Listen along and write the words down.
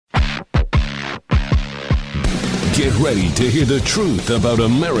Get ready to hear the truth about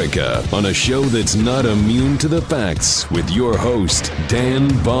America on a show that's not immune to the facts with your host, Dan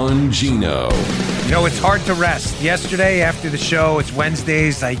Bongino. You know, it's hard to rest. Yesterday after the show, it's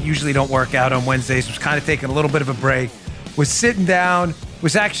Wednesdays. I usually don't work out on Wednesdays. Was kind of taking a little bit of a break. Was sitting down,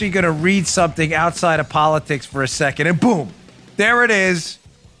 was actually going to read something outside of politics for a second, and boom, there it is.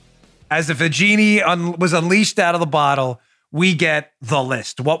 As if a genie was unleashed out of the bottle, we get the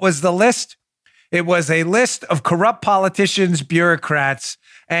list. What was the list? It was a list of corrupt politicians, bureaucrats,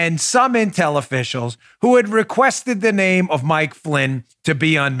 and some intel officials who had requested the name of Mike Flynn to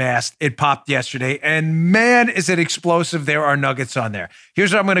be unmasked. It popped yesterday, and man, is it explosive. There are nuggets on there.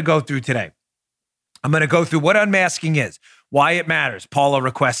 Here's what I'm going to go through today. I'm going to go through what unmasking is, why it matters, Paula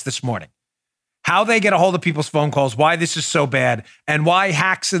requests this morning, how they get a hold of people's phone calls, why this is so bad, and why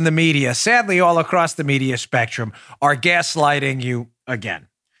hacks in the media, sadly all across the media spectrum, are gaslighting you again.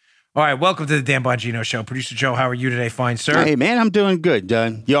 All right, welcome to the Dan Bongino Show. Producer Joe, how are you today? Fine, sir. Hey, man, I'm doing good.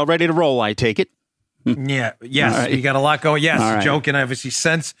 You all ready to roll, I take it? Yeah, yes, right. We got a lot going. Yes, right. Joe can obviously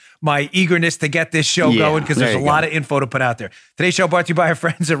sense my eagerness to get this show going because there's a lot of info to put out there. Today's show brought to you by our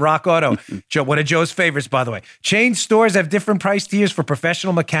friends at Rock Auto. Joe, one of Joe's favorites, by the way. Chain stores have different price tiers for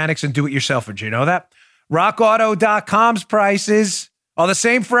professional mechanics and do-it-yourselfers. Do you know that? RockAuto.com's prices are the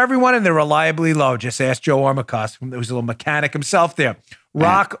same for everyone, and they're reliably low. Just ask Joe Armacost, who's a little mechanic himself there.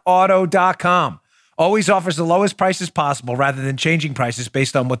 RockAuto.com always offers the lowest prices possible rather than changing prices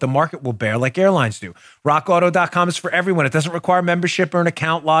based on what the market will bear like airlines do. RockAuto.com is for everyone. It doesn't require membership or an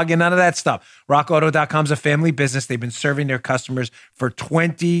account login, none of that stuff. RockAuto.com is a family business. They've been serving their customers for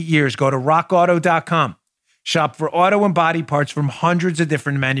 20 years. Go to RockAuto.com. Shop for auto and body parts from hundreds of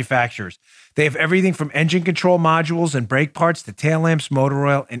different manufacturers. They have everything from engine control modules and brake parts to tail lamps, motor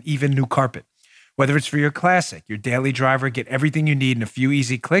oil, and even new carpet. Whether it's for your classic, your daily driver, get everything you need in a few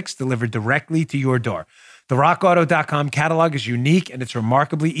easy clicks delivered directly to your door. The RockAuto.com catalog is unique and it's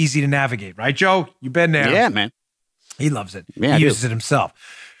remarkably easy to navigate. Right, Joe? You've been there. Yeah, man. He loves it. Yeah, he uses it himself.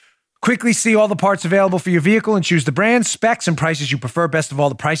 Quickly see all the parts available for your vehicle and choose the brands, specs, and prices you prefer. Best of all,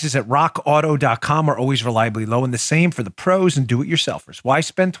 the prices at RockAuto.com are always reliably low, and the same for the pros and do-it-yourselfers. Why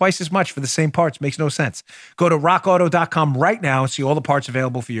spend twice as much for the same parts? Makes no sense. Go to RockAuto.com right now and see all the parts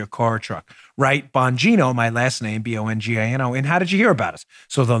available for your car or truck. Right, Bongino, my last name, Bongino. And how did you hear about us?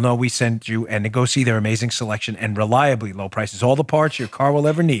 So they'll know we sent you, and to go see their amazing selection and reliably low prices. All the parts your car will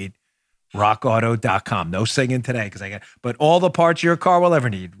ever need. RockAuto.com. No singing today but all the parts your car will ever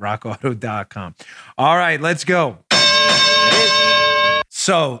need. RockAuto.com. All right, let's go.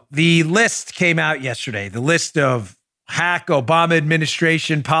 So the list came out yesterday. The list of hack Obama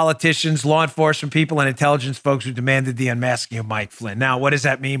administration politicians, law enforcement people, and intelligence folks who demanded the unmasking of Mike Flynn. Now, what does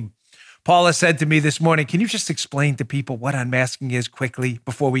that mean? Paula said to me this morning, can you just explain to people what unmasking is quickly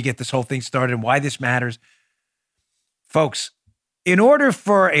before we get this whole thing started and why this matters? Folks, in order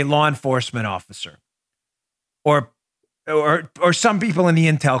for a law enforcement officer or some people in the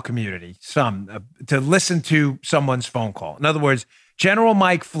intel community, to listen to someone's phone call, in other words, General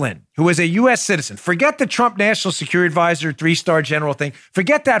Mike Flynn, who is a U.S. citizen, forget the Trump National Security Advisor, 3-star general thing,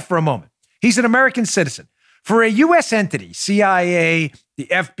 forget that for a moment. He's an American citizen. For a U.S. entity, CIA, the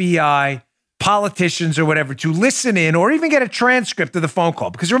FBI, politicians or whatever, to listen in or even get a transcript of the phone call,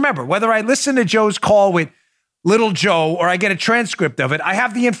 because remember, whether I listen to Joe's call with Little Joe or I get a transcript of it, I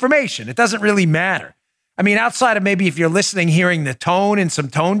have the information. It doesn't really matter. I mean, outside of maybe if you're listening, hearing the tone and some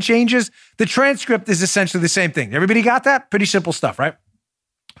tone changes, the transcript is essentially the same thing. Everybody got that? Pretty simple stuff, right?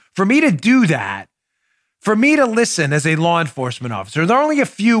 For me to do that, for me to listen as a law enforcement officer, there are only a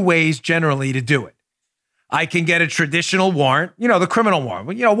few ways generally to do it. I can get a traditional warrant, the criminal warrant,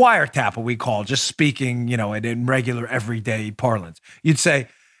 wiretap, what we call, just speaking, in regular everyday parlance. You'd say,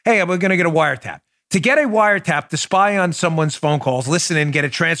 hey, we're going to get a wiretap. To get a wiretap, to spy on someone's phone calls, listen in, get a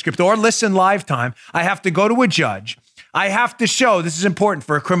transcript, or listen live time, I have to go to a judge. I have to show, this is important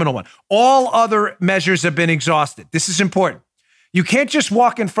for a criminal one, all other measures have been exhausted. This is important. You can't just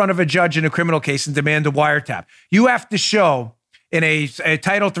walk in front of a judge in a criminal case and demand a wiretap. You have to show in a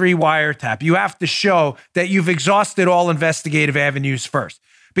Title III wiretap, you have to show that you've exhausted all investigative avenues first.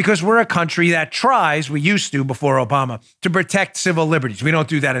 Because we're a country that tries, we used to before Obama, to protect civil liberties. We don't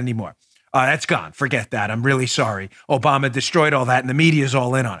do that anymore. That's gone. Forget that. I'm really sorry. Obama destroyed all that and the media's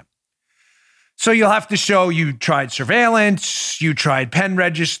all in on it. So you'll have to show you tried surveillance, you tried pen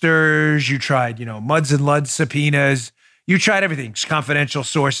registers, you tried, muds and luds subpoenas, you tried everything, confidential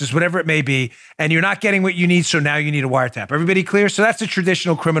sources, whatever it may be, and you're not getting what you need, so now you need a wiretap. Everybody clear? So that's a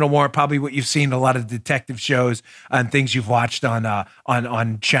traditional criminal warrant, probably what you've seen in a lot of detective shows and things you've watched on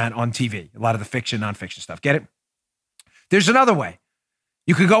TV, a lot of the fiction, nonfiction stuff. Get it? There's another way.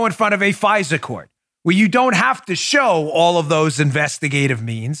 You could go in front of a FISA court where you don't have to show all of those investigative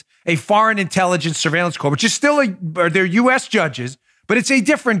means, a foreign intelligence surveillance court, which is still they're U.S. judges, but it's a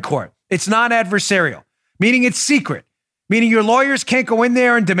different court. It's non-adversarial, meaning it's secret, meaning your lawyers can't go in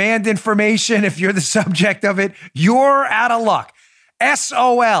there and demand information if you're the subject of it. You're out of luck.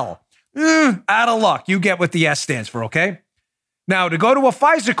 SOL, out of luck. You get what the S stands for, okay? Now, to go to a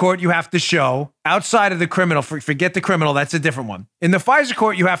FISA court, you have to show, outside of the criminal, forget the criminal, that's a different one. In the FISA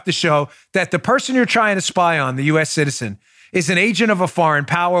court, you have to show that the person you're trying to spy on, the U.S. citizen, is an agent of a foreign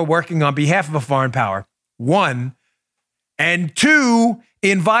power working on behalf of a foreign power, 1, and 2,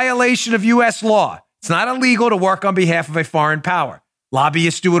 in violation of U.S. law. It's not illegal to work on behalf of a foreign power.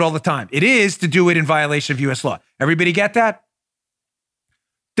 Lobbyists do it all the time. It is to do it in violation of U.S. law. Everybody get that?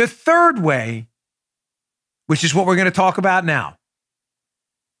 The third way, which is what we're going to talk about now,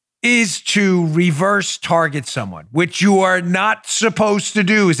 is to reverse target someone, which you are not supposed to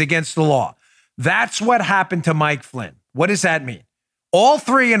do, is against the law. That's what happened to Mike Flynn. What does that mean? All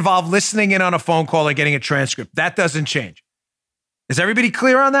three involve listening in on a phone call or getting a transcript. That doesn't change. Is everybody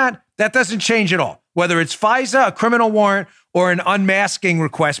clear on that? That doesn't change at all. Whether it's FISA, a criminal warrant, or an unmasking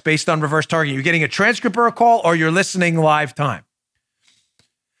request based on reverse targeting, you're getting a transcript or a call, or you're listening live time.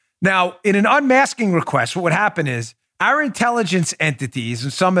 Now, in an unmasking request, what would happen is our intelligence entities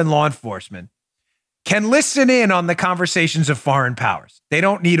and some in law enforcement can listen in on the conversations of foreign powers. They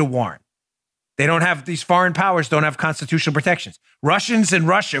don't need a warrant. They don't have, these foreign powers don't have constitutional protections. Russians in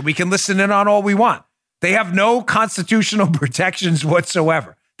Russia, we can listen in on all we want. They have no constitutional protections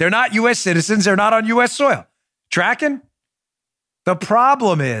whatsoever. They're not U.S. citizens. They're not on U.S. soil. Tracking? The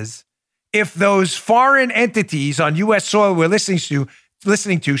problem is, if those foreign entities on U.S. soil we're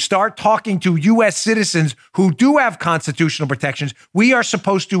listening to start talking to U.S. citizens who do have constitutional protections, we are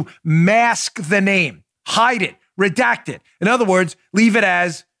supposed to mask the name, hide it, redact it. In other words, leave it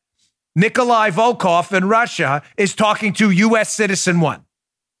as Nikolai Volkov in Russia is talking to U.S. citizen 1.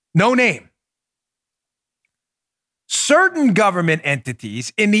 No name. Certain government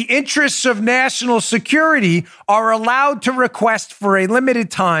entities, in the interests of national security, are allowed to request for a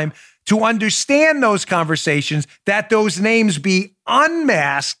limited time to understand those conversations, that those names be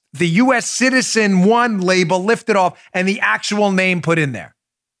unmasked, the U.S. citizen 1 label lifted off, and the actual name put in there.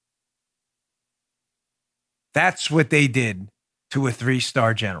 That's what they did to a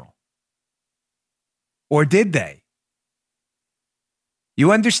 3-star general. Or did they?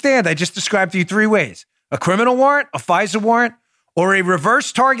 You understand, I just described to you 3 ways. A criminal warrant, a FISA warrant, or a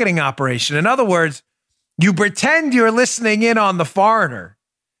reverse targeting operation. In other words, you pretend you're listening in on the foreigner,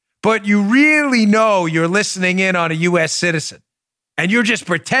 but you really know you're listening in on a U.S. citizen, and you're just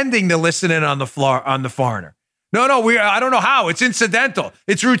pretending to listen in on the foreigner. No, I don't know how. It's incidental.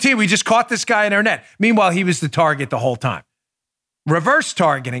 It's routine. We just caught this guy in our net. Meanwhile, he was the target the whole time. Reverse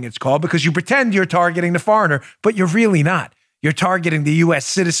targeting, it's called, because you pretend you're targeting the foreigner, but you're really not. You're targeting the U.S.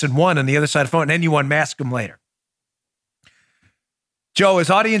 citizen 1 on the other side of the phone, and then you unmask them later. Joe, as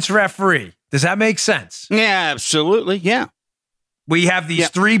audience referee, does that make sense? Yeah, absolutely. Yeah. We have these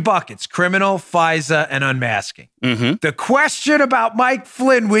 3 buckets: criminal, FISA, and unmasking. Mm-hmm. The question about Mike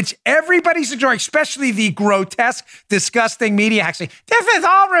Flynn, which everybody's ignoring, especially the grotesque, disgusting media hacks, this is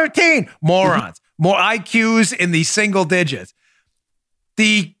all routine. Morons. More IQs in the single digits.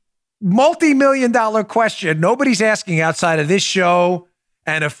 The multi-million-dollar question nobody's asking outside of this show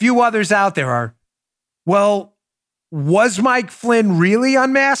and a few others out there are, well, was Mike Flynn really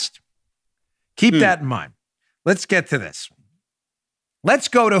unmasked? Keep that in mind. Let's get to this. Let's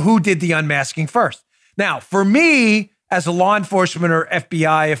go to who did the unmasking first. Now, for me, as a law enforcement or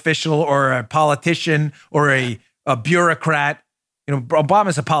FBI official or a politician or a bureaucrat,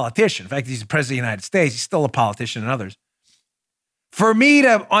 Obama's a politician. In fact, he's the president of the United States. He's still a politician and others. For me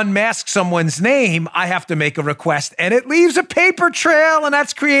to unmask someone's name, I have to make a request, and it leaves a paper trail, and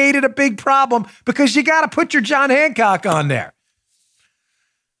that's created a big problem because you got to put your John Hancock on there.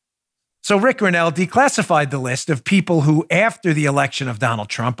 So Rick Grenell declassified the list of people who, after the election of Donald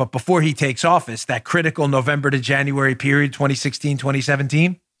Trump, but before he takes office, that critical November to January period, 2016,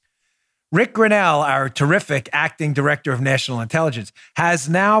 2017, Rick Grenell, our terrific acting director of national intelligence, has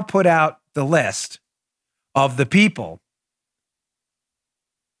now put out the list of the people.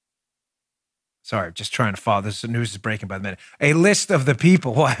 Sorry, just trying to follow. This news is breaking by the minute. A list of the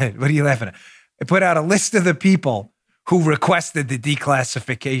people. What are you laughing at? I put out a list of the people who requested the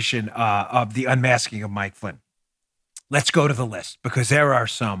declassification of the unmasking of Mike Flynn. Let's go to the list because there are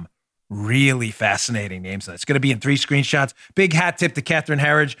some really fascinating names. It's going to be in 3 screenshots. Big hat tip to Catherine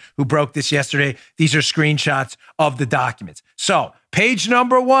Herridge, who broke this yesterday. These are screenshots of the documents. So page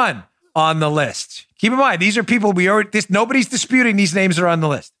number 1 on the list. Keep in mind, these are people nobody's disputing these names are on the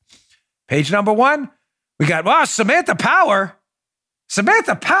list. Page number 1, we got, Samantha Power.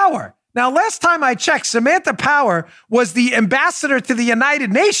 Samantha Power. Now, last time I checked, Samantha Power was the ambassador to the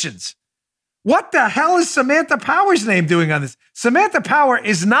United Nations. What the hell is Samantha Power's name doing on this? Samantha Power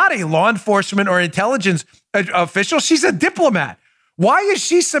is not a law enforcement or intelligence official. She's a diplomat. Why is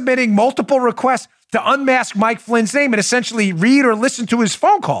she submitting multiple requests to unmask Mike Flynn's name and essentially read or listen to his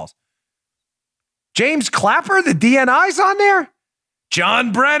phone calls? James Clapper, the DNI's on there?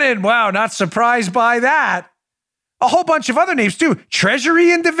 John Brennan, wow, not surprised by that. A whole bunch of other names too.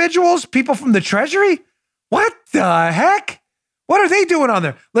 Treasury individuals, people from the Treasury? What the heck? What are they doing on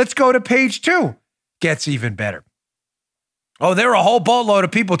there? Let's go to page 2. Gets even better. Oh, there are a whole boatload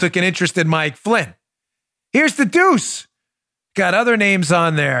of people took an interest in Mike Flynn. Here's the deuce. Got other names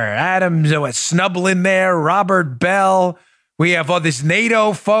on there. Adam Snubble in there, Robert Bell. We have all these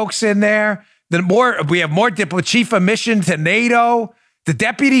NATO folks in there. We have more chief of mission to NATO. The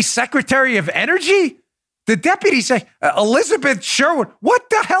deputy secretary of energy. The deputy Elizabeth Sherwood. What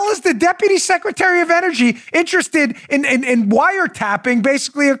the hell is the deputy secretary of energy interested in wiretapping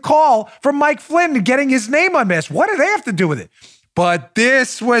basically a call from Mike Flynn and getting his name unmasked? What do they have to do with it? But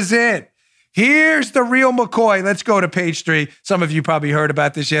this was it. Here's the real McCoy. Let's go to page 3. Some of you probably heard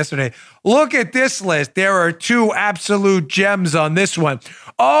about this yesterday. Look at this list. There are 2 absolute gems on this one.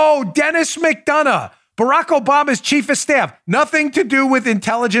 Oh, Dennis McDonough, Barack Obama's chief of staff. Nothing to do with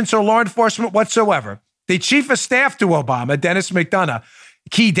intelligence or law enforcement whatsoever. The chief of staff to Obama, Dennis McDonough.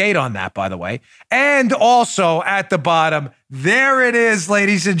 Key date on that, by the way. And also at the bottom, there it is,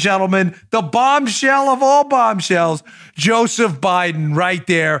 ladies and gentlemen, the bombshell of all bombshells, Joseph Biden right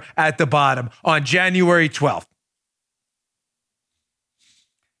there at the bottom on January 12th.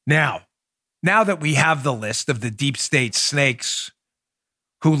 Now that we have the list of the deep state snakes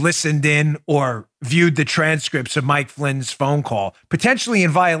who listened in or viewed the transcripts of Mike Flynn's phone call, potentially in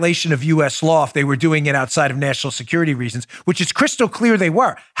violation of U.S. law if they were doing it outside of national security reasons, which is crystal clear they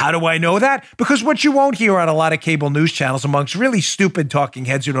were. How do I know that? Because what you won't hear on a lot of cable news channels amongst really stupid talking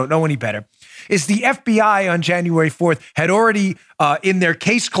heads who don't know any better is the FBI on January 4th had already, in their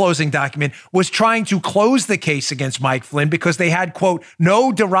case closing document, was trying to close the case against Mike Flynn because they had, quote,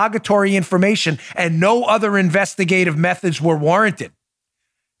 no derogatory information and no other investigative methods were warranted.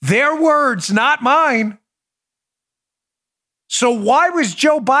 Their words, not mine. So why was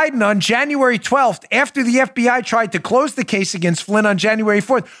Joe Biden on January 12th, after the FBI tried to close the case against Flynn on January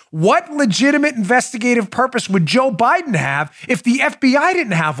 4th, what legitimate investigative purpose would Joe Biden have if the FBI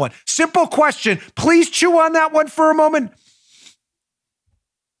didn't have one? Simple question. Please chew on that one for a moment.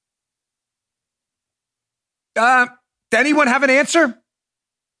 Anyone have an answer?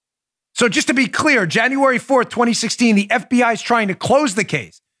 So just to be clear, January 4th, 2016, the FBI is trying to close the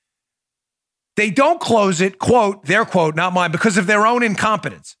case. They don't close it, quote, their quote, not mine, because of their own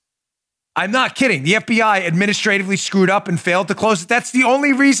incompetence. I'm not kidding. The FBI administratively screwed up and failed to close it. That's the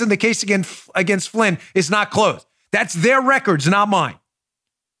only reason the case against Flynn is not closed. That's their records, not mine.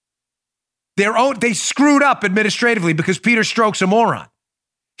 They screwed up administratively because Peter Strzok's a moron.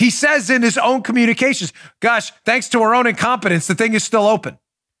 He says in his own communications, gosh, thanks to our own incompetence, the thing is still open.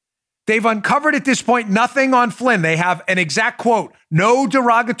 They've uncovered at this point nothing on Flynn. They have an exact quote, no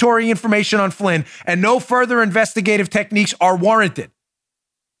derogatory information on Flynn and no further investigative techniques are warranted.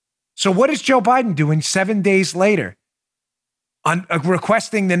 So what is Joe Biden doing 7 days later on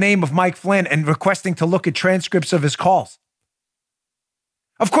requesting the name of Mike Flynn and requesting to look at transcripts of his calls?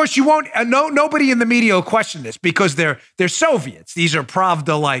 Of course, you won't, nobody in the media will question this because they're Soviets. These are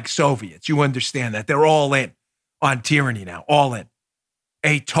Pravda-like Soviets. You understand that. They're all in on tyranny now, all in.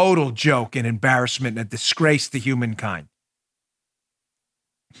 A total joke, an embarrassment, and a disgrace to humankind.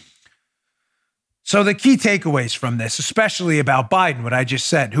 So the key takeaways from this, especially about Biden, what I just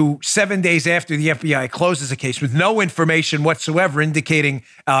said, who 7 days after the FBI closes a case with no information whatsoever indicating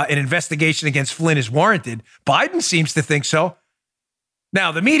an investigation against Flynn is warranted, Biden seems to think so.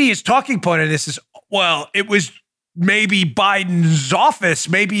 Now, the media's talking point on this is, well, it was maybe Biden's office,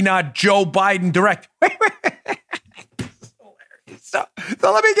 maybe not Joe Biden direct. Wait. So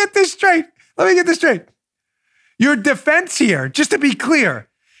let me get this straight. Your defense here, just to be clear,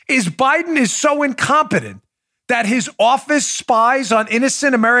 is Biden is so incompetent that his office spies on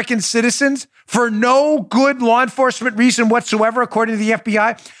innocent American citizens for no good law enforcement reason whatsoever, according to the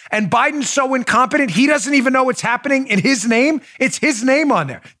FBI. And Biden's so incompetent, he doesn't even know what's happening in his name. It's his name on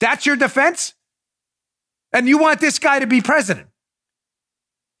there. That's your defense? And you want this guy to be president?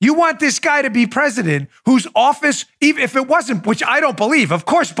 You want this guy to be president whose office, even if it wasn't, which I don't believe, of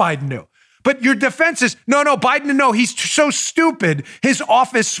course Biden knew. But your defense is, no, Biden didn't know. He's so stupid. His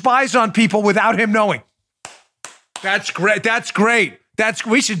office spies on people without him knowing. That's great.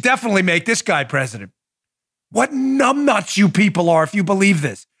 We should definitely make this guy president. What numbnuts you people are if you believe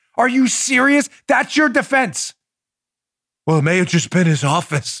this. Are you serious? That's your defense. Well, it may have just been his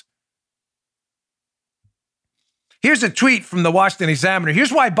office. Here's a tweet from the Washington Examiner.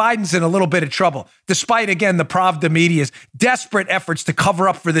 Here's why Biden's in a little bit of trouble, despite, again, the Pravda media's desperate efforts to cover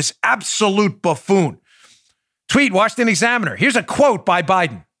up for this absolute buffoon. Tweet, Washington Examiner. Here's a quote by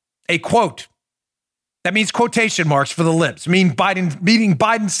Biden. A quote. That means quotation marks for the libs, meaning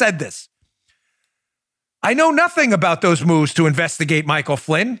Biden said this. I know nothing about those moves to investigate Michael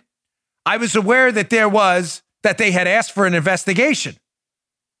Flynn. I was aware that they had asked for an investigation.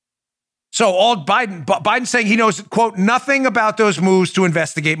 So all Biden saying he knows, quote, nothing about those moves to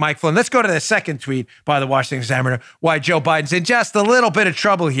investigate Mike Flynn. Let's go to the second tweet by the Washington Examiner, why Joe Biden's in just a little bit of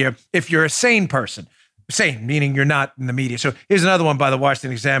trouble here if you're a sane person. Sane, meaning you're not in the media. So here's another one by the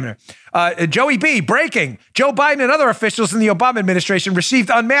Washington Examiner. Joey B, breaking. Joe Biden and other officials in the Obama administration received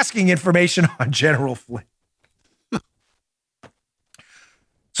unmasking information on General Flynn.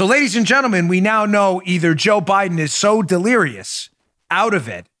 So, ladies and gentlemen, we now know either Joe Biden is so delirious, out of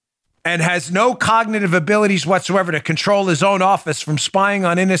it, and has no cognitive abilities whatsoever to control his own office from spying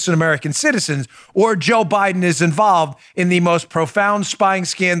on innocent American citizens, or Joe Biden is involved in the most profound spying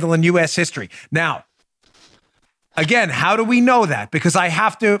scandal in U.S. history. Now, again, how do we know that? Because I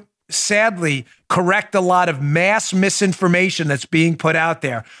have to sadly correct a lot of mass misinformation that's being put out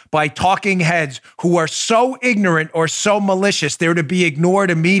there by talking heads who are so ignorant or so malicious, they're to be ignored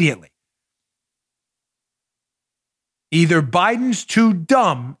immediately. Either Biden's too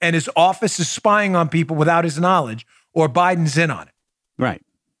dumb and his office is spying on people without his knowledge, or Biden's in on it. Right.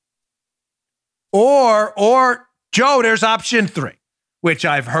 Or Joe, there's option 3, which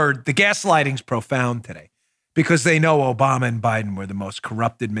I've heard the gaslighting's profound today. Because they know Obama and Biden were the most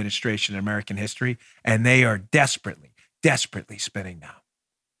corrupt administration in American history, and they are desperately, desperately spinning now.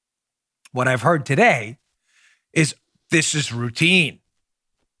 What I've heard today is this is routine.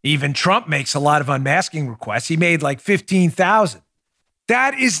 Even Trump makes a lot of unmasking requests. He made like 15,000.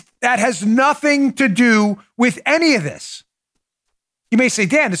 That has nothing to do with any of this. You may say,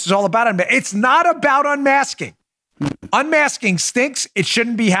 Dan, this is all about unmasking. It's not about unmasking. Unmasking stinks. It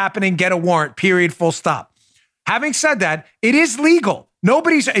shouldn't be happening. Get a warrant, period, full stop. Having said that, it is legal.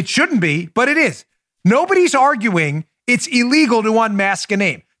 It shouldn't be, but it is. Nobody's arguing it's illegal to unmask a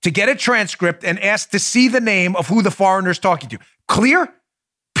name, to get a transcript and ask to see the name of who the foreigner's talking to. Clear?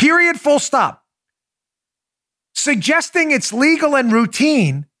 Period, full stop. Suggesting it's legal and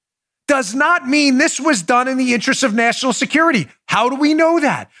routine does not mean this was done in the interest of national security. How do we know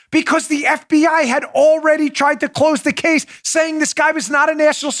that? Because the FBI had already tried to close the case, saying this guy was not a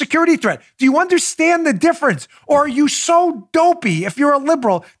national security threat. Do you understand the difference? Or are you so dopey, if you're a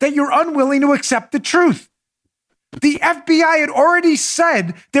liberal, that you're unwilling to accept the truth? The FBI had already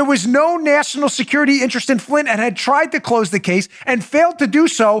said there was no national security interest in Flynn and had tried to close the case and failed to do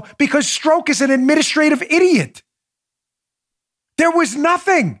so because Strzok is an administrative idiot. There was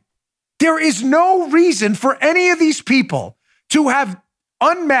nothing. There is no reason for any of these people to have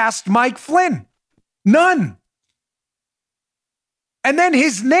unmasked Mike Flynn. None. And then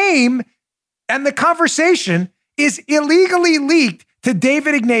his name and the conversation is illegally leaked to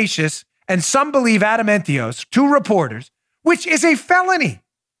David Ignatius and some believe Adam Entios, 2 reporters, which is a felony.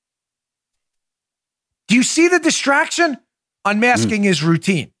 Do you see the distraction? Unmasking is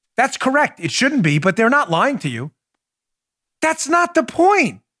routine. That's correct. It shouldn't be, but they're not lying to you. That's not the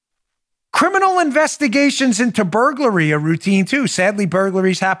point. Criminal investigations into burglary are routine too. Sadly,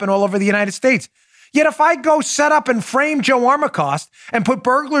 burglaries happen all over the United States. Yet if I go set up and frame Joe Armacost and put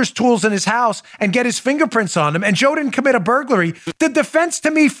burglar's tools in his house and get his fingerprints on them, and Joe didn't commit a burglary, the defense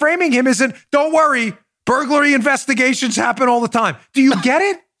to me framing him isn't, don't worry, burglary investigations happen all the time. Do you get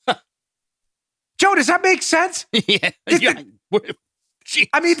it? Joe, does that make sense? Yeah.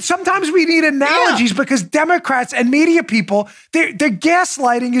 I mean, sometimes we need analogies because Democrats and media people, their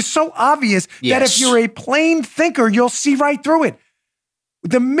gaslighting is so obvious that if you're a plain thinker, you'll see right through it.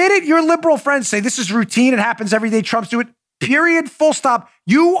 The minute your liberal friends say this is routine, it happens every day, Trump's do it, period, full stop,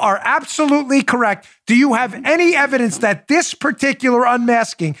 you are absolutely correct. Do you have any evidence that this particular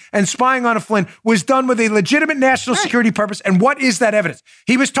unmasking and spying on a Flynn was done with a legitimate national security purpose? And what is that evidence?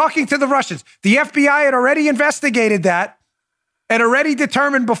 He was talking to the Russians. The FBI had already investigated that and already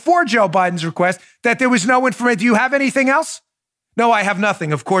determined before Joe Biden's request that there was no information. Do you have anything else? No, I have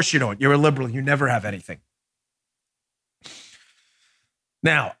nothing. Of course you don't. You're a liberal. You never have anything.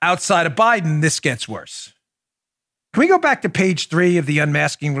 Now, outside of Biden, this gets worse. Can we go back to page 3 of the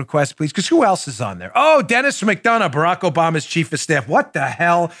unmasking request, please? Because who else is on there? Oh, Dennis McDonough, Barack Obama's chief of staff. What the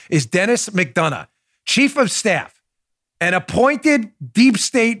hell is Dennis McDonough, chief of staff? an appointed deep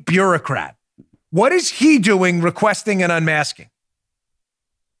state bureaucrat. What is he doing requesting an unmasking?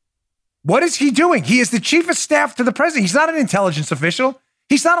 What is he doing? He is the chief of staff to the president. He's not an intelligence official.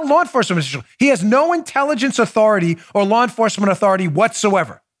 He's not a law enforcement official. He has no intelligence authority or law enforcement authority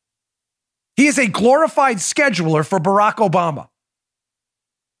whatsoever. He is a glorified scheduler for Barack Obama.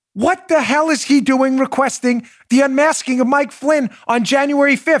 What the hell is he doing requesting the unmasking of Mike Flynn on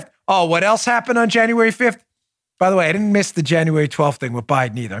January 5th? Oh, what else happened on January 5th? By the way, I didn't miss the January 12th thing with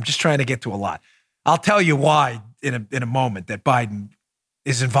Biden either. I'm just trying to get to a lot. I'll tell you why in a moment that Biden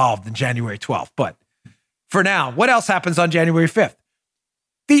is involved in January 12th. But for now, what else happens on January 5th?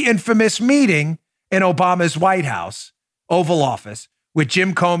 The infamous meeting in Obama's White House, Oval Office, with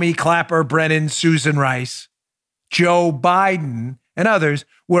Jim Comey, Clapper, Brennan, Susan Rice, Joe Biden, and others,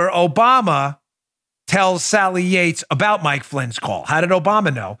 where Obama tells Sally Yates about Mike Flynn's call. How did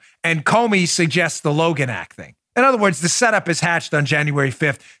Obama know? And Comey suggests the Logan Act thing. In other words, the setup is hatched on January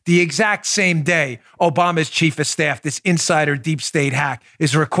 5th, the exact same day Obama's chief of staff, this insider deep state hack,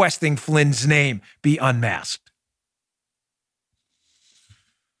 is requesting Flynn's name be unmasked.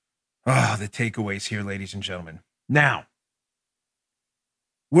 Oh, the takeaways here, ladies and gentlemen. Now,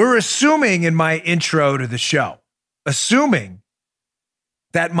 we're assuming in my intro to the show, assuming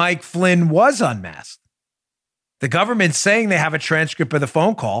that Mike Flynn was unmasked. The government's saying they have a transcript of the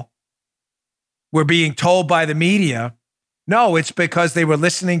phone call. We're being told by the media, no, it's because they were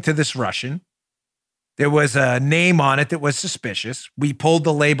listening to this Russian. There was a name on it that was suspicious. We pulled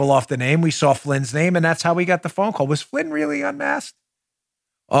the label off the name. We saw Flynn's name, and that's how we got the phone call. Was Flynn really unmasked?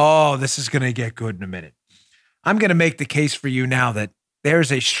 Oh, this is going to get good in a minute. I'm going to make the case for you now that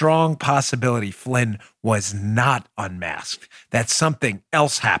there's a strong possibility Flynn was not unmasked, that something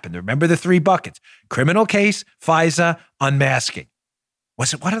else happened. Remember the three buckets: criminal case, FISA, unmasking.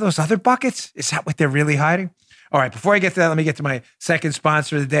 Was it one of those other buckets? Is that what they're really hiding? All right, before I get to that, let me get to my second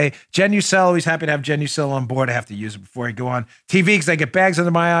sponsor of the day, Genucel. Always happy to have Genucel on board. I have to use it before I go on TV because I get bags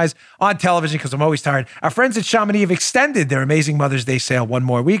under my eyes, on television because I'm always tired. Our friends at Chamonix have extended their amazing Mother's Day sale one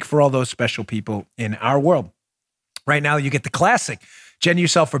more week for all those special people in our world. Right now, you get the classic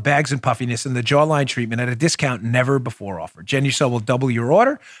Genucel for bags and puffiness and the jawline treatment at a discount never before offered. Genucel will double your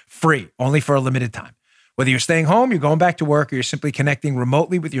order, free, only for a limited time. Whether you're staying home, you're going back to work, or you're simply connecting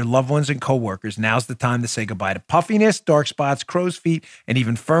remotely with your loved ones and coworkers, now's the time to say goodbye to puffiness, dark spots, crow's feet, and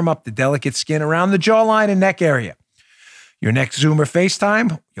even firm up the delicate skin around the jawline and neck area. Your next Zoom or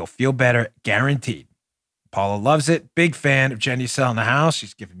FaceTime, you'll feel better, guaranteed. Paula loves it. Big fan of Genucel in the house.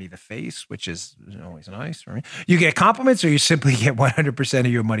 She's giving me the face, which is always nice for me. You get compliments or you simply get 100% of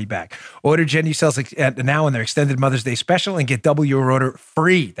your money back. Order Genucel now in their extended Mother's Day special and get double your order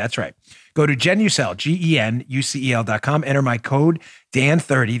free. That's right. Go to Genucel, GENUCEL.com. Enter my code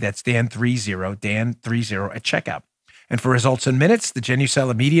DAN30, that's Dan30, Dan30 at checkout. And for results in minutes, the Genucel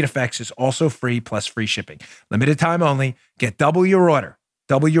Immediate Effects is also free plus free shipping. Limited time only. Get double your order.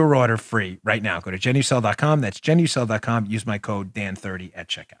 Double your order free right now. Go to Genucel.com. That's Genucel.com. Use my code Dan30 at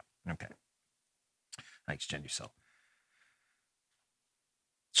checkout. Okay. Thanks, Genucel.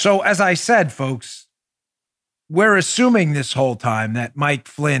 So as I said, folks, we're assuming this whole time that Mike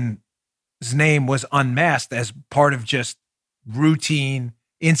Flynn's name was unmasked as part of just routine,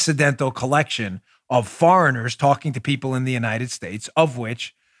 incidental collection of foreigners talking to people in the United States, of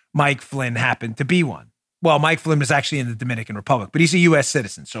which Mike Flynn happened to be one. Well, Mike Flynn was actually in the Dominican Republic, but he's a U.S.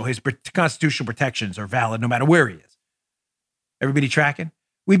 citizen, so his constitutional protections are valid no matter where he is. Everybody tracking?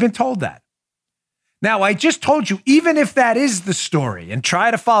 We've been told that. Now, I just told you, even if that is the story, and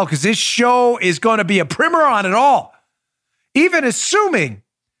try to follow, because this show is going to be a primer on it all, even assuming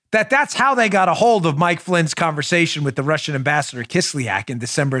that that's how they got a hold of Mike Flynn's conversation with the Russian ambassador Kislyak in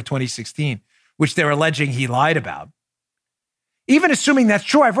December of 2016, which they're alleging he lied about. Even assuming that's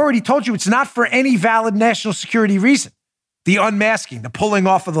true, I've already told you it's not for any valid national security reason. The unmasking, the pulling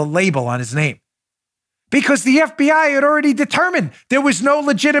off of the label on his name. Because the FBI had already determined there was no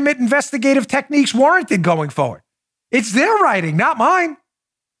legitimate investigative techniques warranted going forward. It's their writing, not mine.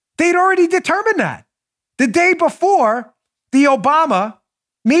 They'd already determined that. The day before the Obama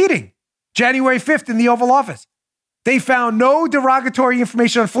meeting, January 5th in the Oval Office. They found no derogatory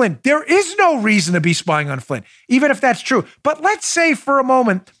information on Flynn. There is no reason to be spying on Flynn, even if that's true. But let's say for a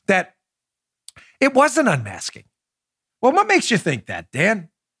moment that it wasn't unmasking. Well, what makes you think that, Dan?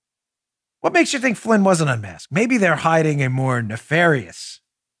 What makes you think Flynn wasn't unmasked? Maybe they're hiding a more nefarious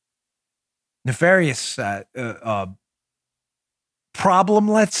problem,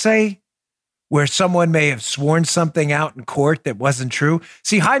 let's say, where someone may have sworn something out in court that wasn't true.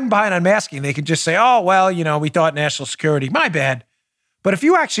 See, hiding behind unmasking, they could just say, oh, well, we thought national security, my bad. But if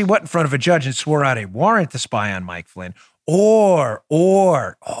you actually went in front of a judge and swore out a warrant to spy on Mike Flynn,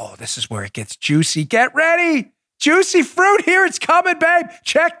 oh, this is where it gets juicy. Get ready. Juicy fruit here. It's coming, babe.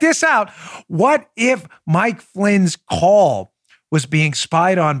 Check this out. What if Mike Flynn's call was being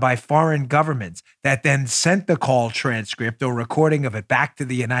spied on by foreign governments that then sent the call transcript or recording of it back to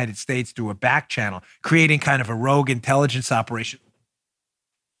the United States through a back channel, creating kind of a rogue intelligence operation?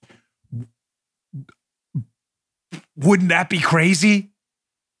 Wouldn't that be crazy?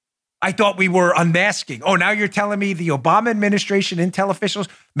 I thought we were unmasking. Oh, now you're telling me the Obama administration intel officials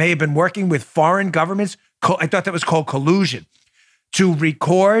may have been working with foreign governments. I thought that was called collusion, to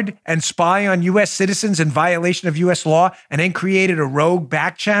record and spy on U.S. citizens in violation of U.S. law, and then created a rogue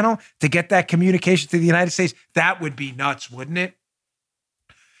back channel to get that communication to the United States. That would be nuts, wouldn't it?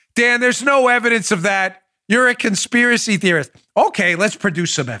 Dan, there's no evidence of that. You're a conspiracy theorist. Okay, let's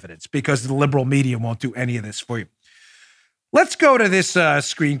produce some evidence, because the liberal media won't do any of this for you. Let's go to this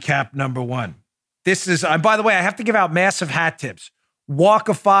screen cap number one. This is, by the way, I have to give out massive hat tips. Walk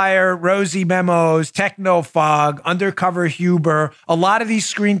of Fire, Rosie Memos, Technofog, Undercover Huber. A lot of these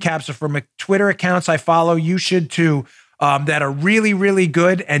screen caps are from Twitter accounts I follow. You should too. That are really, really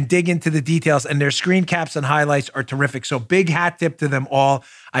good and dig into the details, and their screen caps and highlights are terrific. So big hat tip to them all.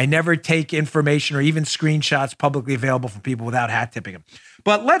 I never take information or even screenshots publicly available from people without hat tipping them.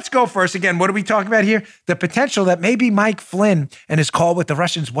 But let's go first. Again, what are we talking about here? The potential that maybe Mike Flynn and his call with the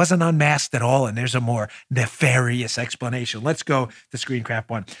Russians wasn't unmasked at all, and there's a more nefarious explanation. Let's go to screen cap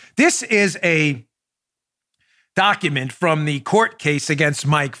one. This is a document from the court case against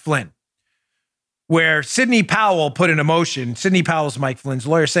Mike Flynn, where Sidney Powell put in a motion. Sidney Powell's Mike Flynn's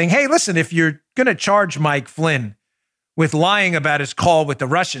lawyer, saying, hey, listen, if you're going to charge Mike Flynn with lying about his call with the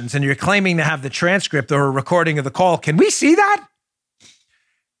Russians and you're claiming to have the transcript or a recording of the call, can we see that?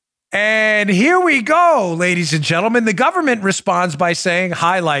 And here we go, ladies and gentlemen. The government responds by saying,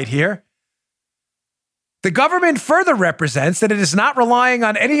 highlight here, the government further represents that it is not relying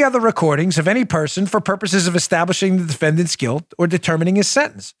on any other recordings of any person for purposes of establishing the defendant's guilt or determining his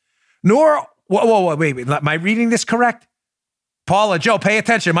sentence, nor... Whoa, wait. Am I reading this correct? Paula, Joe, pay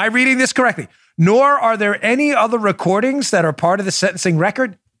attention. Am I reading this correctly? Nor are there any other recordings that are part of the sentencing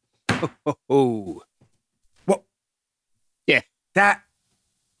record? Oh. Well, yeah. That...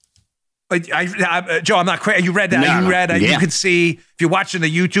 Joe, I'm not crazy. You read that. No. You could see, if you're watching the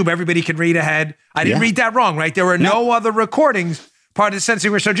YouTube, everybody can read ahead. I didn't read that wrong, right? There were no other recordings part of the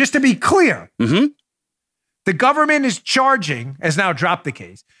sentencing record. So just to be clear, the government is charging, has now dropped the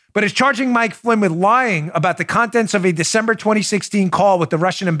case, but is charging Mike Flynn with lying about the contents of a December 2016 call with the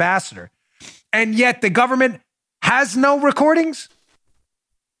Russian ambassador. And yet the government has no recordings?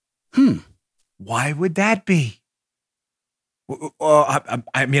 Why would that be?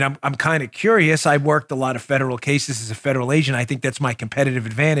 I'm kind of curious. I worked a lot of federal cases as a federal agent. I think that's my competitive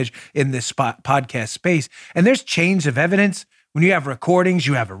advantage in this podcast space. And there's chains of evidence. When you have recordings,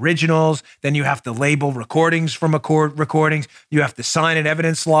 you have originals, then you have to label recordings from recordings. You have to sign an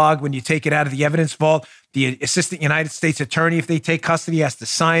evidence log when you take it out of the evidence vault. The assistant United States attorney, if they take custody, has to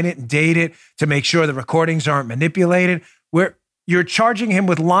sign it and date it to make sure the recordings aren't manipulated. Where you're charging him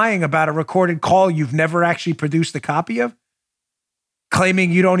with lying about a recorded call you've never actually produced a copy of,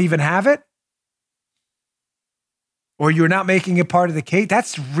 claiming you don't even have it, or you're not making it part of the case.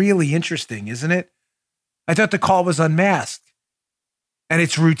 That's really interesting, isn't it? I thought the call was unmasked. And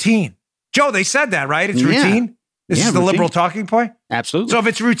it's routine. Joe, they said that, right? It's routine? This is the routine. Liberal talking point? Absolutely. So if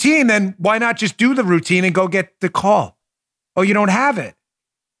it's routine, then why not just do the routine and go get the call? Oh, you don't have it.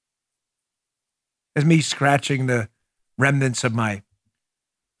 There's me scratching the remnants of my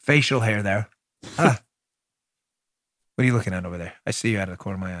facial hair there. Huh. What are you looking at over there? I see you out of the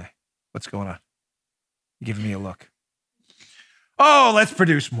corner of my eye. What's going on? You're giving me a look. Oh, let's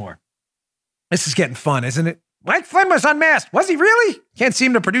produce more. This is getting fun, isn't it? Mike Flynn was unmasked. Was he really? Can't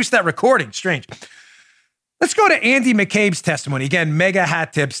seem to produce that recording. Strange. Let's go to Andy McCabe's testimony. Again, mega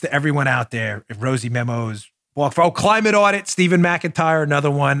hat tips to everyone out there. If Rosie Memos, climate audit, Stephen McIntyre,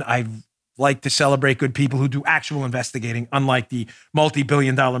 another one. I like to celebrate good people who do actual investigating, unlike the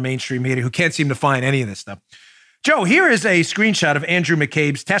multi-billion-dollar mainstream media who can't seem to find any of this stuff. Joe, here is a screenshot of Andrew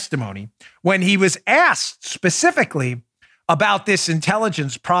McCabe's testimony when he was asked specifically about this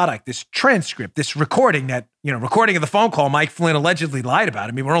intelligence product, this transcript, this recording of the phone call Mike Flynn allegedly lied about.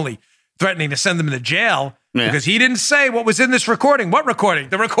 I mean, we're only threatening to send him to jail because he didn't say what was in this recording. What recording?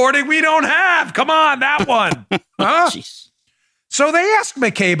 The recording we don't have. Come on, that one. Huh? So they asked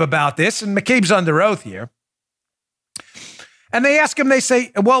McCabe about this, and McCabe's under oath here. And they ask him, they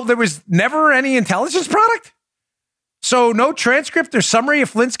say, well, there was never any intelligence product? So no transcript or summary of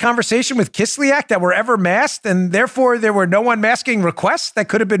Flynn's conversation with Kislyak that were ever masked, and therefore there were no unmasking requests that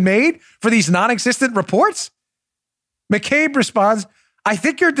could have been made for these non-existent reports? McCabe responds, I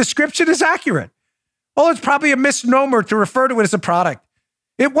think your description is accurate. Well, it's probably a misnomer to refer to it as a product.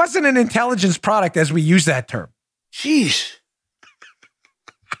 It wasn't an intelligence product as we use that term. Jeez.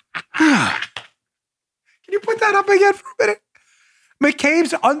 Can you put that up again for a minute?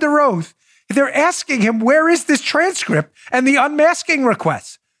 McCabe's under oath. They're asking him, where is this transcript and the unmasking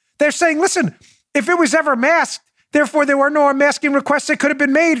requests? They're saying, listen, if it was ever masked, therefore there were no unmasking requests that could have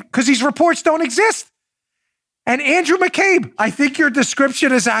been made because these reports don't exist. And Andrew McCabe, I think your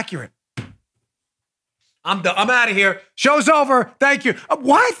description is accurate. I'm out of here. Show's over. Thank you.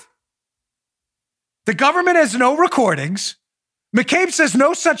 What? The government has no recordings. McCabe says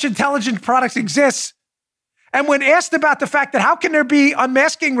no such intelligence products exists. And when asked about the fact that how can there be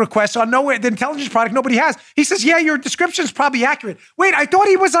unmasking requests on the intelligence product nobody has, he says, yeah, your description is probably accurate. Wait, I thought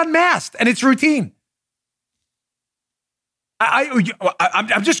he was unmasked and it's routine.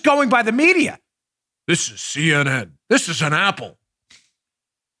 I'm just going by the media. This is CNN. This is an Apple.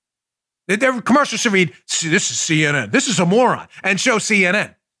 Their commercials should read, this is CNN. This is a moron, and show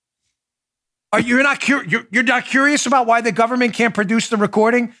CNN. You're not curious about why the government can't produce the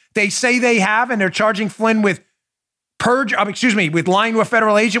recording they say they have, and they're charging Flynn with with lying to a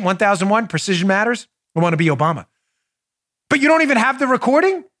federal agent, 1001, Precision Matters? I want to be Obama. But you don't even have the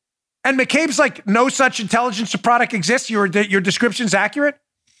recording? And McCabe's like, no such intelligence product exists. Your description's accurate?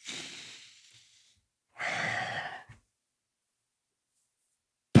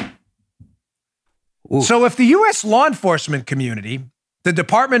 Ooh. So if the U.S. law enforcement community, the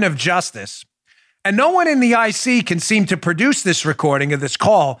Department of Justice, and no one in the IC can seem to produce this recording of this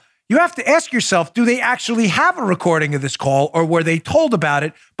call, you have to ask yourself, do they actually have a recording of this call, or were they told about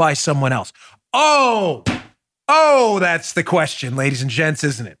it by someone else? Oh, that's the question, ladies and gents,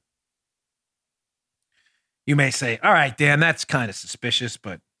 isn't it? You may say, all right, Dan, that's kind of suspicious,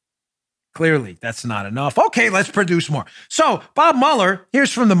 but clearly that's not enough. Okay, let's produce more. So Bob Mueller,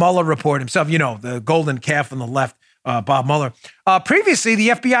 here's from the Mueller report himself, the golden calf on the left, Bob Mueller. Previously, the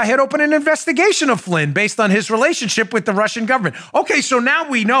FBI had opened an investigation of Flynn based on his relationship with the Russian government. Okay, so now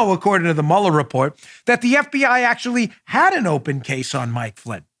we know, according to the Mueller report, that the FBI actually had an open case on Mike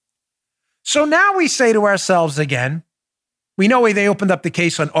Flynn. So now we say to ourselves again, we know they opened up the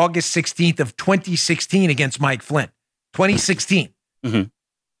case on August 16th of 2016 against Mike Flynn. 2016. Mm-hmm.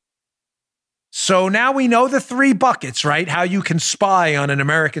 So now we know the three buckets, right? How you can spy on an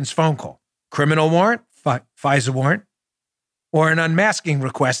American's phone call. Criminal warrant, FISA warrant, or an unmasking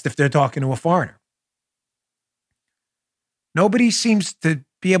request if they're talking to a foreigner. Nobody seems to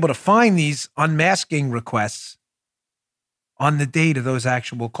be able to find these unmasking requests on the date of those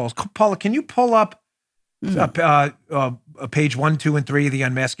actual calls. Paula, can you pull up page 1, 2, and 3 of the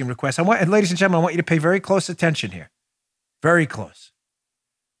unmasking request? And ladies and gentlemen, I want you to pay very close attention here. Very close.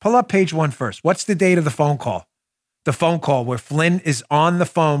 Pull up page 1 first. What's the date of the phone call? The phone call where Flynn is on the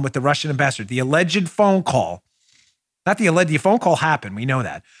phone with the Russian ambassador. The alleged phone call. The phone call happened. We know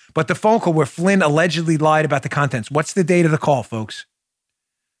that. But the phone call where Flynn allegedly lied about the contents. What's the date of the call, folks?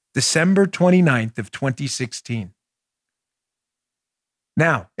 December 29th of 2016.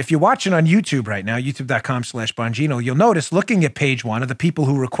 Now, if you're watching on YouTube right now, youtube.com/Bongino, you'll notice looking at page 1 of the people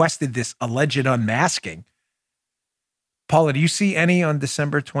who requested this alleged unmasking. Paula, do you see any on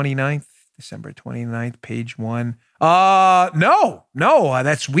December 29th? December 29th, page 1. No,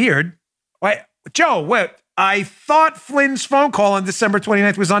 that's weird. Wait, Joe, wait, I thought Flynn's phone call on December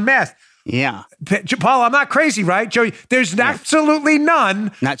 29th was unmasked. Yeah. Paula, I'm not crazy, right? Joe, there's absolutely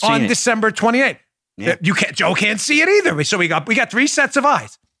none on December 28th. Yeah. Joe can't see it either. So we got 3 sets of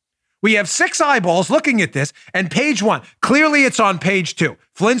eyes. We have 6 eyeballs looking at this, and page 1. Clearly, it's on page 2.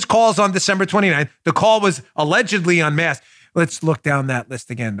 Flynn's call's on December 29th. The call was allegedly unmasked. Let's look down that list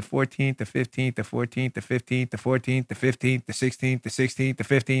again. The 14th, the 15th, the 14th, the 15th, the 14th, the 15th, the 16th, the 16th, the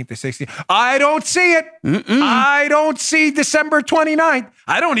 15th, the 16th. I don't see it. I don't see December 29th.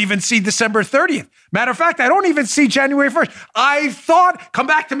 I don't even see December 30th. Matter of fact, I don't even see January 1st. I thought, come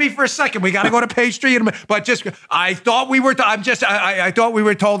back to me for a second. We got to go to page 3 in a minute. But I thought we were, I thought we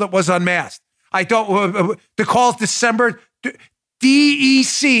were told it was unmasked. I thought the call's December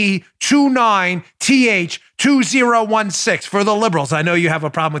DEC 29TH2016 for the liberals. I know you have a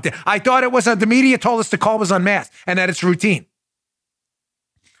problem with that. I thought it was the media told us the call was unmasked and that it's routine.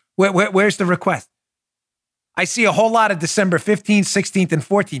 Where's the request? I see a whole lot of December 15th, 16th, and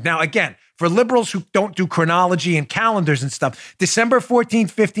 14th. Now, again, for liberals who don't do chronology and calendars and stuff, December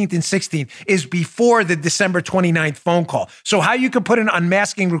 14th, 15th, and 16th is before the December 29th phone call. So how you could put an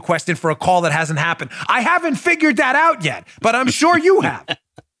unmasking request in for a call that hasn't happened, I haven't figured that out yet, but I'm sure you have.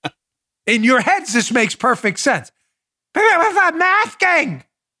 In your heads, this makes perfect sense. Unmasking.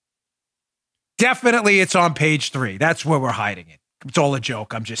 Definitely it's on page 3. That's where we're hiding it. It's all a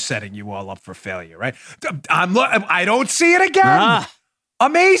joke. I'm just setting you all up for failure, right? I don't see it again.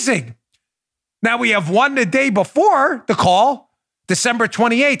 Amazing. Now we have one the day before the call, December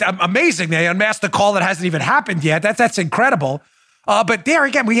 28th. Amazing. They unmasked the call that hasn't even happened yet. That's incredible. But there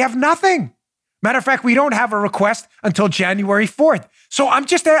again, we have nothing. Matter of fact, we don't have a request until January 4th. So I'm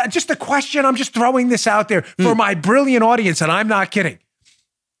just a question. I'm just throwing this out there for my brilliant audience, and I'm not kidding.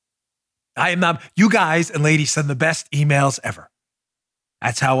 I am not. You guys and ladies send the best emails ever.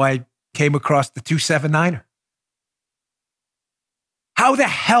 That's how I came across the 279er. How the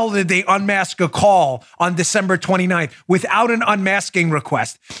hell did they unmask a call on December 29th without an unmasking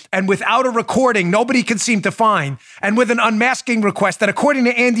request and without a recording nobody can seem to find, and with an unmasking request that, according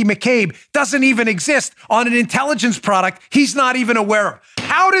to Andy McCabe, doesn't even exist on an intelligence product he's not even aware of?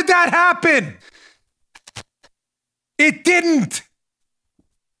 How did that happen? It didn't.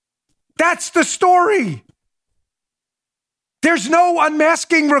 That's the story. There's no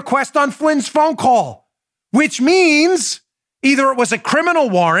unmasking request on Flynn's phone call, which means either it was a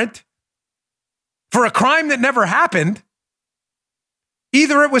criminal warrant for a crime that never happened,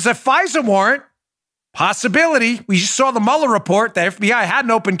 either it was a FISA warrant, possibility. We just saw the Mueller report. The FBI had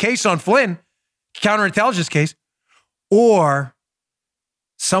an open case on Flynn, counterintelligence case, or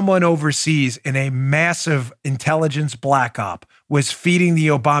someone overseas in a massive intelligence black op was feeding the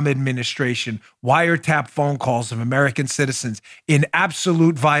Obama administration wiretap phone calls of American citizens in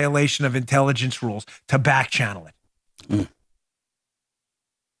absolute violation of intelligence rules to back channel it.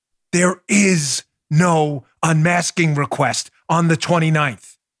 There is no unmasking request on the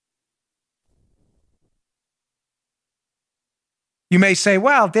 29th. You may say,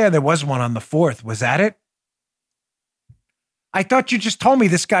 well, there was one on the 4th. Was that it? I thought you just told me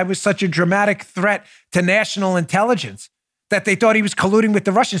this guy was such a dramatic threat to national intelligence that they thought he was colluding with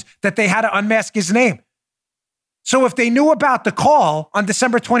the Russians, that they had to unmask his name. So if they knew about the call on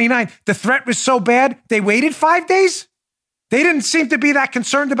December 29th, the threat was so bad, they waited 5 days? They didn't seem to be that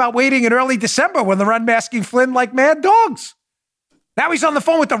concerned about waiting in early December when they're unmasking Flynn like mad dogs. Now he's on the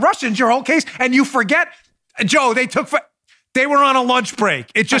phone with the Russians, your whole case, and you forget, Joe, they were on a lunch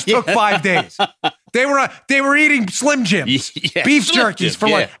break. It just took 5 days. They were eating Slim Jims, beef jerkies for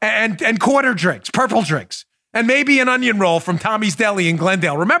lunch, and quarter drinks, purple drinks, and maybe an onion roll from Tommy's Deli in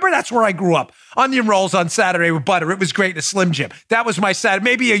Glendale. Remember, that's where I grew up. Onion rolls on Saturday with butter. It was great. A Slim Jim. That was my Saturday.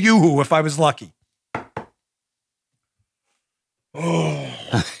 Maybe a Yoo-Hoo if I was lucky. Oh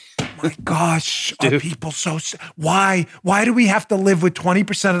my gosh, dude. Are people so... Why do we have to live with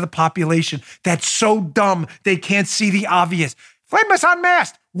 20% of the population that's so dumb they can't see the obvious? Flynn was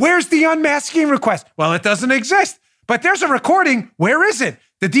unmasked. Where's the unmasking request? Well, it doesn't exist. But there's a recording. Where is it?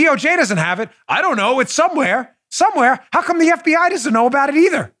 The DOJ doesn't have it. I don't know. It's somewhere. How come the FBI doesn't know about it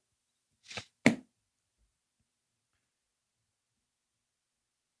either?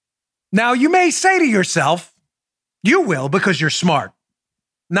 Now, you may say to yourself, you will, because you're smart,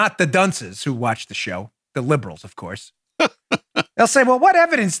 not the dunces who watch the show, the liberals, of course. They'll say, well, what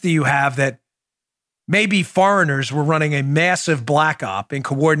evidence do you have that maybe foreigners were running a massive black op in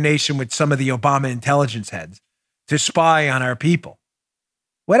coordination with some of the Obama intelligence heads to spy on our people?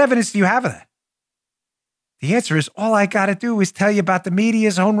 What evidence do you have of that? The answer is, all I got to do is tell you about the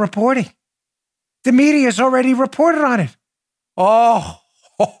media's own reporting. The media's already reported on it. Oh,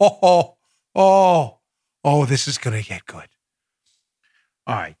 this is going to get good.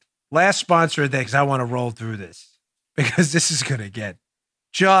 All right. Last sponsor of the day, because I want to roll through this, because this is going to get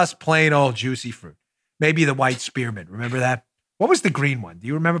just plain old juicy fruit. Maybe the white spearmint. Remember that? What was the green one? Do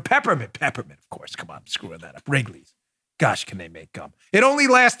you remember? Peppermint, of course. Come on, I'm screwing that up. Wrigley's. Gosh, can they make gum? It only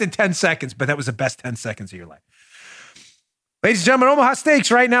lasted 10 seconds, but that was the best 10 seconds of your life. Ladies and gentlemen, Omaha Steaks.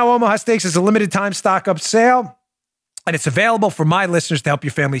 Right now, Omaha Steaks is a limited time stock up sale. And it's available for my listeners to help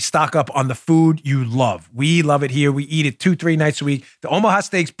your family stock up on the food you love. We love it here. We eat it 2-3 nights a week. The Omaha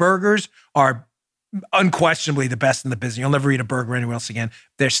Steaks burgers are unquestionably the best in the business. You'll never eat a burger anywhere else again.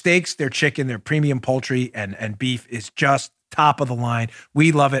 Their steaks, their chicken, their premium poultry and beef is just top of the line.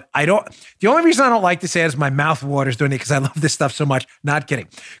 We love it. The only reason I don't like to say it is my mouth waters doing it because I love this stuff so much. Not kidding.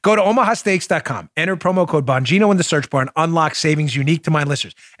 Go to omahasteaks.com, enter promo code Bongino in the search bar and unlock savings unique to my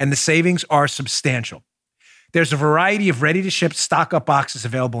listeners. And the savings are substantial. There's a variety of ready-to-ship stock-up boxes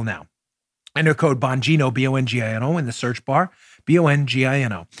available now. Enter code Bongino, B-O-N-G-I-N-O, in the search bar,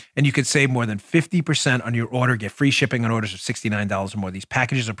 B-O-N-G-I-N-O. And you could save more than 50% on your order. Get free shipping on orders of $69 or more. These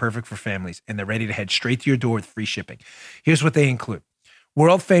packages are perfect for families, and they're ready to head straight to your door with free shipping. Here's what they include.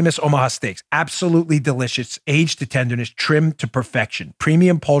 World-famous Omaha Steaks, absolutely delicious, aged to tenderness, trimmed to perfection.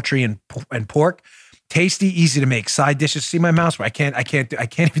 Premium poultry and pork, Tasty, easy to make. Side dishes. See my mouse? Where I can't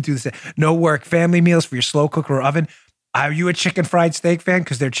even do this. No work. Family meals for your slow cooker or oven. Are you a chicken fried steak fan?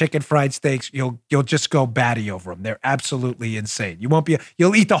 Because they're chicken fried steaks. You'll just go batty over them. They're absolutely insane.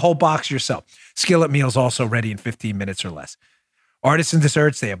 You'll eat the whole box yourself. Skillet meals also ready in 15 minutes or less. Artisan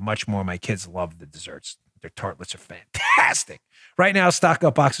desserts, they have much more. My kids love the desserts. Their tartlets are fantastic. Right now, stock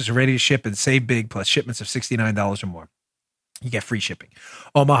up boxes are ready to ship and save big, plus shipments of $69 or more. You get free shipping.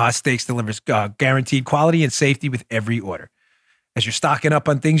 Omaha Steaks delivers guaranteed quality and safety with every order. As you're stocking up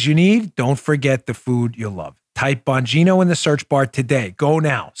on things you need, don't forget the food you'll love. Type Bongino in the search bar today. Go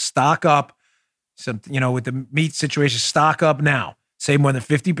now. Stock up. With the meat situation, stock up now. Save more than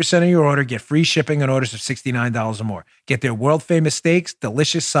 50% of your order. Get free shipping on orders of $69 or more. Get their world-famous steaks,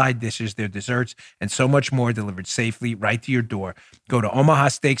 delicious side dishes, their desserts, and so much more delivered safely right to your door. Go to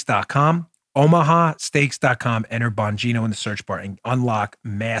omahasteaks.com. omahasteaks.com. Enter Bongino in the search bar and unlock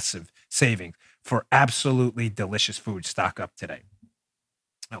massive savings for absolutely delicious food. Stock up today.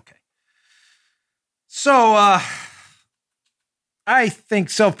 Okay. So I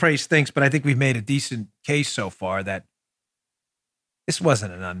think self-praise stinks, but I think we've made a decent case so far that this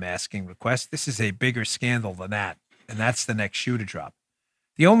wasn't an unmasking request. This is a bigger scandal than that, and that's the next shoe to drop.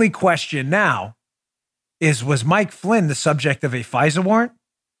 The only question now is, was Mike Flynn the subject of a FISA warrant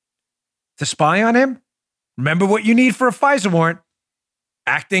to spy on him? Remember what you need for a FISA warrant: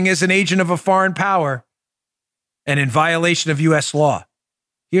 acting as an agent of a foreign power and in violation of U.S. law.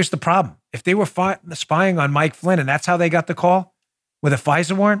 Here's the problem. If they were spying on Mike Flynn and that's how they got the call with a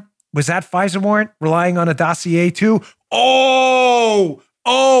FISA warrant, was that FISA warrant relying on a dossier too? Oh,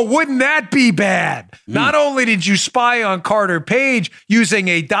 wouldn't that be bad? Not only did you spy on Carter Page using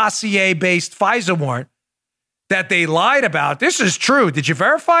a dossier-based FISA warrant that they lied about. This is true. Did you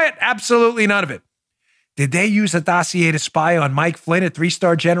verify it? Absolutely none of it. Did they use a dossier to spy on Mike Flynn at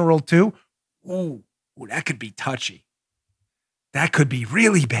 3-star general too? Ooh, that could be touchy. That could be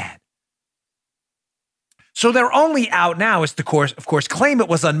really bad. So their only out now is to, of course, claim it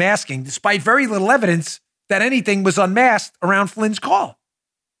was unmasking, despite very little evidence that anything was unmasked around Flynn's call.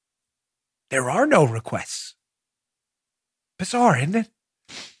 There are no requests. Bizarre, isn't it?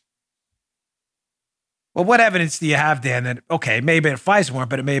 Well, what evidence do you have, Dan, that, okay, maybe a FISA warrant,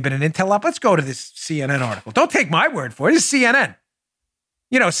 but it may have been an intel op? Let's go to this CNN article. Don't take my word for it. This is CNN.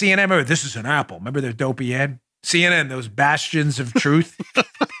 You know, CNN, remember, this is an Apple. Remember their dopey ad? CNN, those bastions of truth.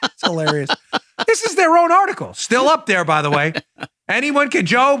 It's hilarious. This is their own article. Still up there, by the way. Anyone can,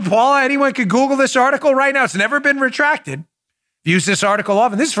 Paula, anyone can Google this article right now. It's never been retracted. Views this article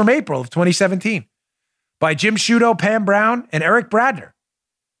often. This is from April of 2017 by Jim Sciutto, Pam Brown, and Eric Bradner.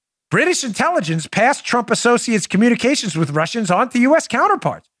 British intelligence passed Trump associates' communications with Russians on to U.S.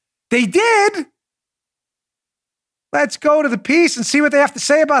 counterparts. They did? Let's go to the piece and see what they have to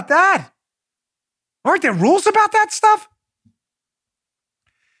say about that. Aren't there rules about that stuff?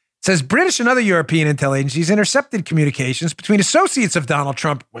 It says British and other European intel agencies intercepted communications between associates of Donald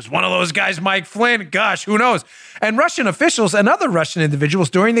Trump, was one of those guys, Mike Flynn, gosh, who knows, and Russian officials and other Russian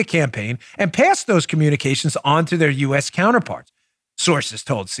individuals during the campaign, and passed those communications on to their U.S. counterparts, sources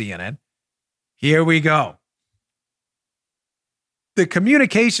told CNN. Here we go. The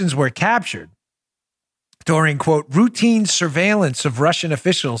communications were captured during, quote, routine surveillance of Russian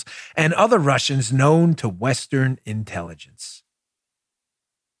officials and other Russians known to Western intelligence.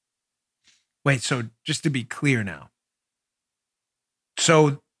 Wait, so just to be clear now.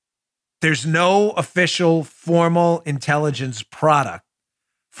 So there's no official formal intelligence product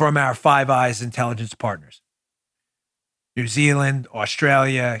from our Five Eyes intelligence partners. New Zealand,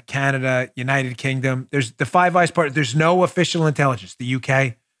 Australia, Canada, United Kingdom. There's the Five Eyes part. There's no official intelligence. The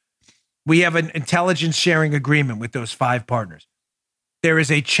UK. We have an intelligence sharing agreement with those 5 partners. There is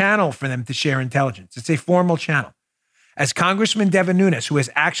a channel for them to share intelligence. It's a formal channel. As Congressman Devin Nunes, who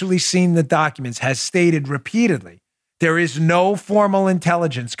has actually seen the documents, has stated repeatedly, there is no formal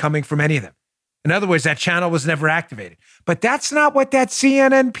intelligence coming from any of them. In other words, that channel was never activated. But that's not what that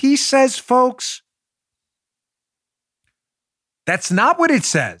CNN piece says, folks. That's not what it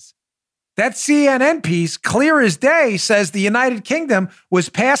says. That CNN piece, clear as day, says the United Kingdom was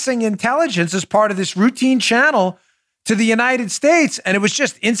passing intelligence as part of this routine channel to the United States, and it was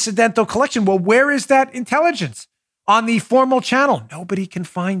just incidental collection. Well, where is that intelligence? On the formal channel. Nobody can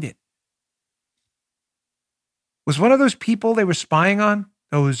find it. Was one of those people they were spying on,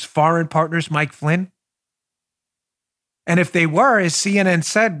 those foreign partners, Mike Flynn? And if they were, as CNN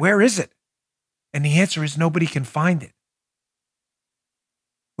said, where is it? And the answer is nobody can find it.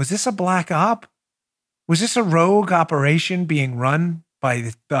 Was this a black op? Was this a rogue operation being run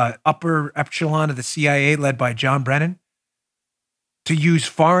by the upper echelon of the CIA led by John Brennan? to use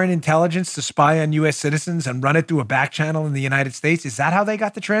foreign intelligence to spy on U.S. citizens and run it through a back channel in the United States? Is that how they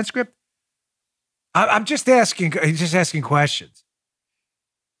got the transcript? I'm just asking questions.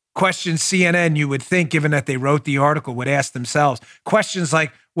 Questions CNN, you would think, given that they wrote the article, would ask themselves. Questions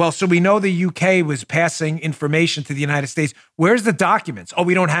like, well, so we know the UK was passing information to the United States. Where's the documents? Oh,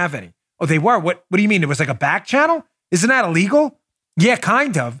 we don't have any. Oh, they were. What do you mean? It was like a back channel? Isn't that illegal? Yeah,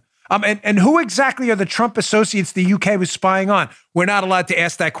 kind of. And who exactly are the Trump associates the UK was spying on? We're not allowed to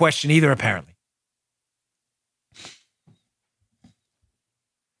ask that question either, apparently.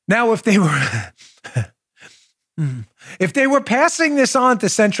 Now, if they were passing this on to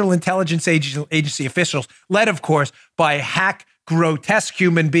Central Intelligence Agency officials, led, of course, by hack, grotesque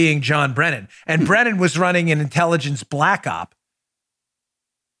human being John Brennan, and Brennan was running an intelligence black op,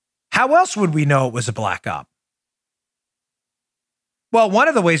 how else would we know it was a black op? Well, one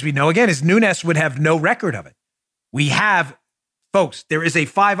of the ways we know, again, is Nunes would have no record of it. We have, folks, there is a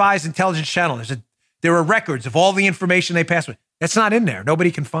Five Eyes intelligence channel. There are records of all the information they pass with. That's not in there.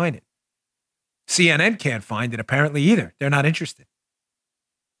 Nobody can find it. CNN can't find it, apparently, either. They're not interested.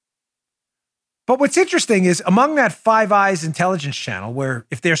 But what's interesting is among that Five Eyes intelligence channel, where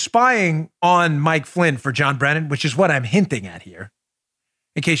if they're spying on Mike Flynn for John Brennan, which is what I'm hinting at here,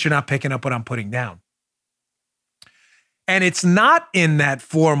 in case you're not picking up what I'm putting down, and it's not in that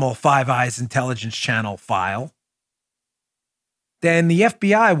formal Five Eyes intelligence channel file, then the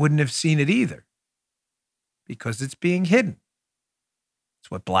FBI wouldn't have seen it either because it's being hidden. It's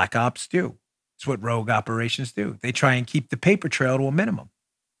what black ops do. It's what rogue operations do. They try and keep the paper trail to a minimum.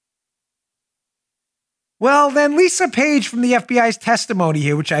 Well, then Lisa Page from the FBI's testimony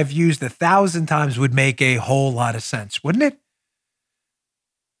here, which I've used 1,000 times, would make a whole lot of sense, wouldn't it?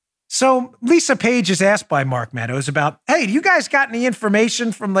 So Lisa Page is asked by Mark Meadows about, hey, do you guys got any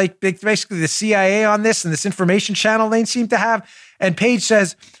information from like basically the CIA on this and this information channel they seem to have? And Page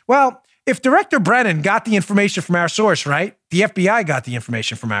says, well, if Director Brennan got the information from our source, right? The FBI got the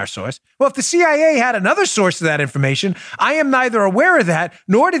information from our source. Well, if the CIA had another source of that information, I am neither aware of that,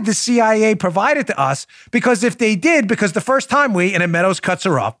 nor did the CIA provide it to us, because if they did, because the first time and then Meadows cuts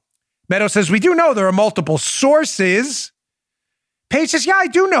her off. Meadows says, we do know there are multiple sources. Page says, yeah, I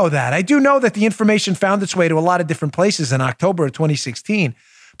do know that. I do know that the information found its way to a lot of different places in October of 2016.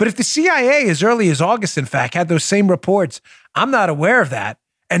 But if the CIA, as early as August, in fact, had those same reports, I'm not aware of that.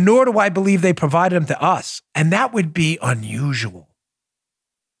 And nor do I believe they provided them to us. And that would be unusual.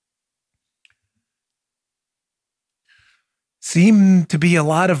 Seem to be a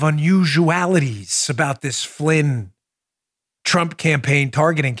lot of unusualities about this Flynn Trump campaign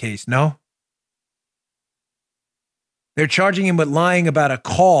targeting case, no? They're charging him with lying about a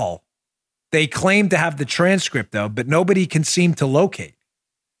call. They claim to have the transcript, though, but nobody can seem to locate.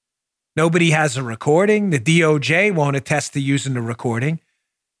 Nobody has a recording. The DOJ won't attest to using the recording.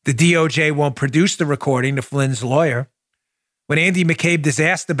 The DOJ won't produce the recording to Flynn's lawyer. When Andy McCabe is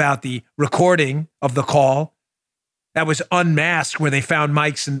asked about the recording of the call that was unmasked, where they found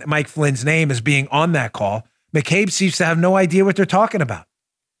Mike Flynn's name as being on that call, McCabe seems to have no idea what they're talking about.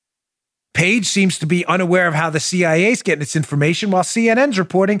 Page seems to be unaware of how the CIA is getting its information, while CNN's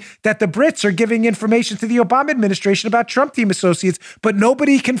reporting that the Brits are giving information to the Obama administration about Trump team associates, but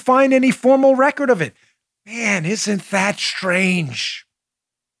nobody can find any formal record of it. Man, isn't that strange?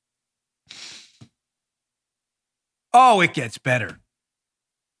 Oh, it gets better.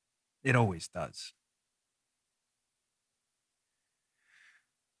 It always does.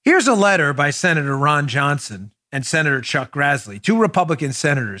 Here's a letter by Senator Ron Johnson and Senator Chuck Grassley, two Republican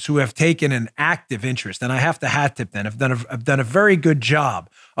senators who have taken an active interest, and I have to hat tip them, have done a very good job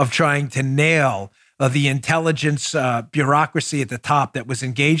of trying to nail the intelligence bureaucracy at the top that was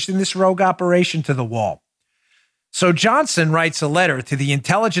engaged in this rogue operation to the wall. So Johnson writes a letter to the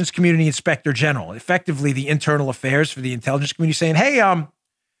Intelligence Community Inspector General, effectively the internal affairs for the intelligence community, saying, hey,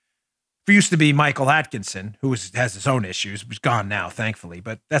 for used to be Michael Atkinson, who has his own issues, who's gone now, thankfully,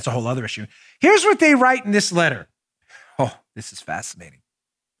 but that's a whole other issue. Here's what they write in this letter. Oh, this is fascinating.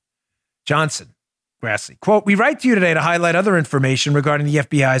 Johnson, Grassley, quote, we write to you today to highlight other information regarding the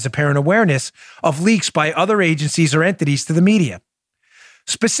FBI's apparent awareness of leaks by other agencies or entities to the media.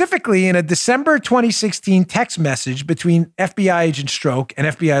 Specifically, in a December 2016 text message between FBI agent Stroke and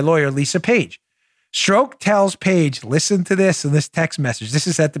FBI lawyer Lisa Page. Stroke tells Page, listen to this in this text message. This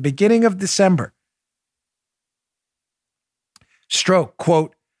is at the beginning of December. Stroke,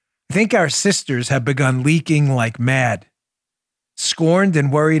 quote, I think our sisters have begun leaking like mad. Scorned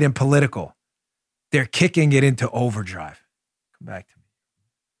and worried and political. They're kicking it into overdrive. Come back to me.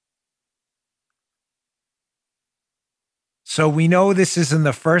 So we know this is in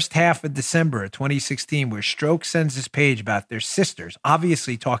the first half of December of 2016, where Strzok sends this page about their sisters,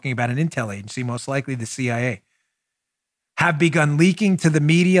 obviously talking about an intel agency, most likely the CIA, have begun leaking to the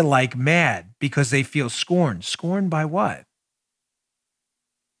media like mad because they feel scorned. Scorned by what?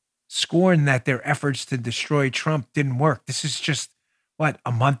 Scorned that their efforts to destroy Trump didn't work. This is just, what,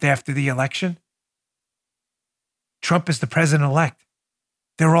 a month after the election? Trump is the president-elect.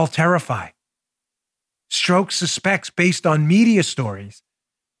 They're all terrified. Strzok suspects, based on media stories,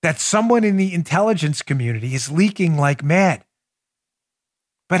 that someone in the intelligence community is leaking like mad.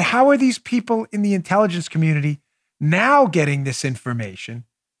 But how are these people in the intelligence community now getting this information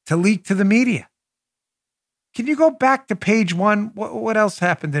to leak to the media? Can you go back to page 1? What else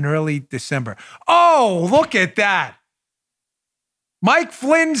happened in early December? Oh, look at that. Mike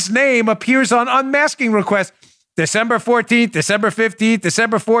Flynn's name appears on unmasking requests. December 14th, December 15th,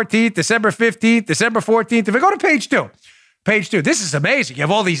 December 14th, December 15th, December 14th. If we go to page 2, this is amazing. You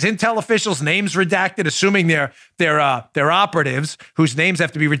have all these intel officials' names redacted, assuming they're operatives whose names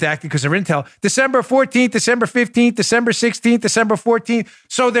have to be redacted because they're intel. December 14th, December 15th, December 16th, December 14th.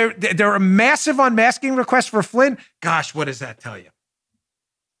 So there are massive unmasking requests for Flynn. Gosh, what does that tell you?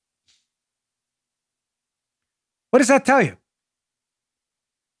 What does that tell you?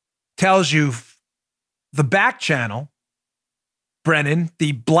 Tells you the back channel, Brennan,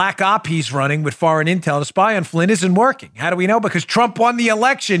 the black op he's running with foreign intel to spy on Flynn, isn't working. How do we know? Because Trump won the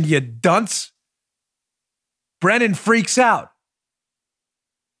election, you dunce. Brennan freaks out.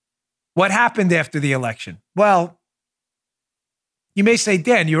 What happened after the election? Well, you may say,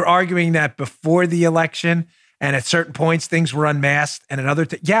 Dan, you're arguing that before the election and at certain points things were unmasked and at other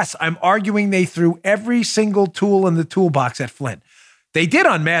yes, I'm arguing they threw every single tool in the toolbox at Flynn. They did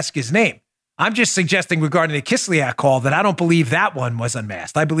unmask his name. I'm just suggesting regarding the Kislyak call that I don't believe that one was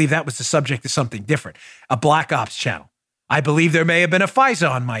unmasked. I believe that was the subject of something different, a black ops channel. I believe there may have been a FISA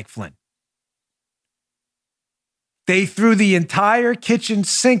on Mike Flynn. They threw the entire kitchen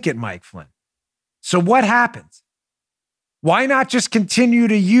sink at Mike Flynn. So what happens? Why not just continue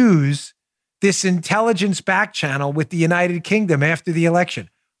to use this intelligence back channel with the United Kingdom after the election?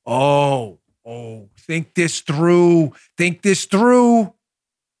 Oh, think this through. Think this through.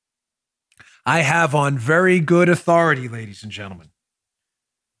 I have on very good authority, ladies and gentlemen,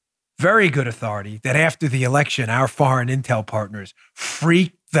 very good authority, that after the election, our foreign intel partners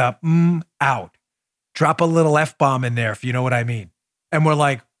freaked the out. Drop a little F-bomb in there, if you know what I mean. And we're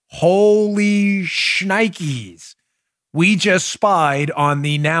like, holy shnikes. We just spied on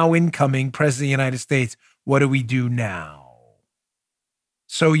the now incoming president of the United States. What do we do now?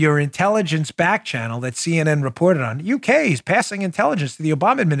 So your intelligence back channel that CNN reported on, the UK is passing intelligence to the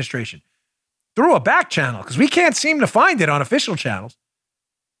Obama administration through a back channel because we can't seem to find it on official channels.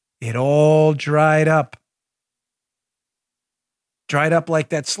 It all dried up. Dried up like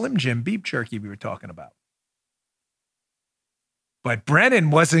that Slim Jim beef jerky we were talking about. But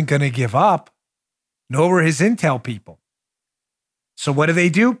Brennan wasn't going to give up, nor were his intel people. So what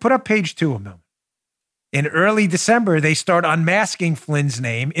do? Put up page 2 of them. In early December, they start unmasking Flynn's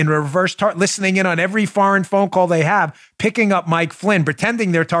name in reverse, listening in on every foreign phone call they have, picking up Mike Flynn,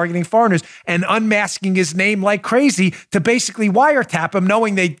 pretending they're targeting foreigners, and unmasking his name like crazy to basically wiretap him,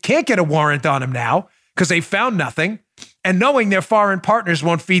 knowing they can't get a warrant on him now because they found nothing, and knowing their foreign partners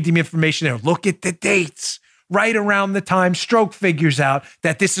won't feed them information there. Look at the dates. Right around the time Strzok figures out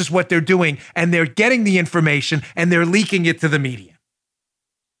that this is what they're doing, and they're getting the information, and they're leaking it to the media.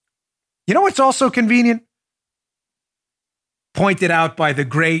 You know what's also convenient? Pointed out by the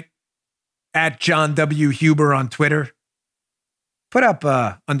great at John W. Huber on Twitter. Put up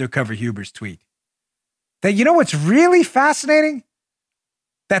Undercover Huber's tweet. That you know what's really fascinating?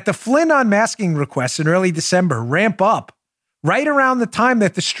 That the Flynn unmasking requests in early December ramp up right around the time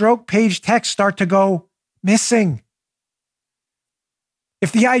that the Strzok page texts start to go missing.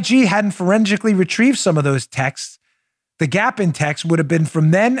 If the IG hadn't forensically retrieved some of those texts, the gap in text would have been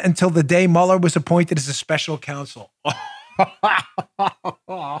from then until the day Mueller was appointed as a special counsel.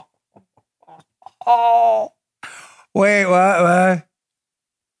 Oh, wait, what?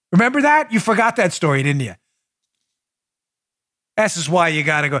 Remember that? You forgot that story, didn't you? This is why you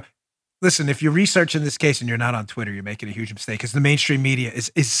got to go. Listen, if you're researching this case and you're not on Twitter, you're making a huge mistake because the mainstream media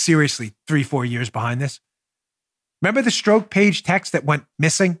is seriously 3-4 years behind this. Remember the Strzok page text that went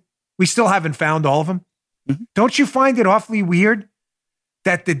missing? We still haven't found all of them. Mm-hmm. Don't you find it awfully weird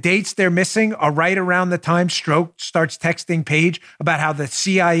that the dates they're missing are right around the time Strzok starts texting Page about how the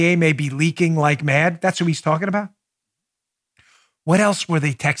CIA may be leaking like mad? That's who he's talking about. What else were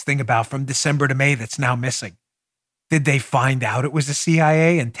they texting about from December to May that's now missing? Did they find out it was the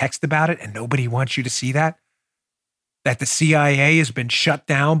CIA and text about it and nobody wants you to see that? that the CIA has been shut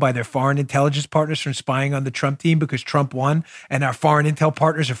down by their foreign intelligence partners from spying on the Trump team because Trump won, and our foreign intel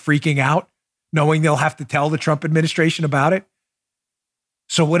partners are freaking out, knowing they'll have to tell the Trump administration about it.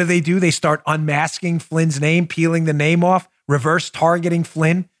 So what do? They start unmasking Flynn's name, peeling the name off, reverse targeting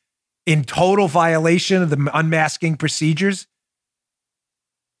Flynn in total violation of the unmasking procedures,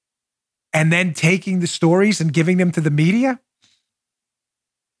 and then taking the stories and giving them to the media.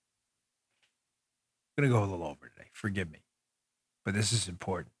 I'm going to go a little over today. Forgive me, but this is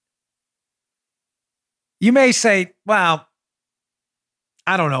important. You may say, well,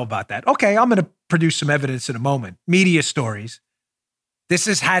 I don't know about that. Okay, I'm going to produce some evidence in a moment. Media stories. This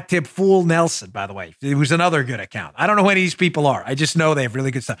is Hat Tip Fool Nelson, by the way. It was another good account. I don't know who any of these people are. I just know they have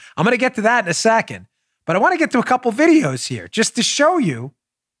really good stuff. I'm going to get to that in a second, but I want to get to a couple videos here just to show you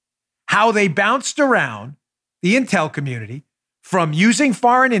how they bounced around the intel community from using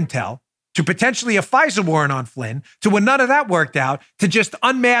foreign intel to potentially a FISA warrant on Flynn, to when none of that worked out, to just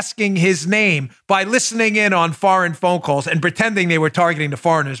unmasking his name by listening in on foreign phone calls and pretending they were targeting the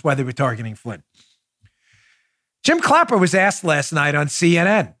foreigners while they were targeting Flynn. Jim Clapper was asked last night on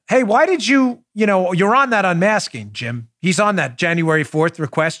CNN, hey, why did you're on that unmasking, Jim. He's on that January 4th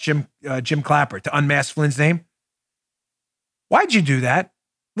request, Jim Clapper, to unmask Flynn's name. Why'd you do that?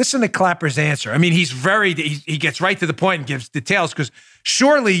 Listen to Clapper's answer. I mean, he gets right to the point and gives details, because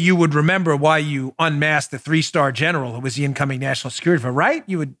surely you would remember why you unmasked the 3-star general who was the incoming national security advisor, right?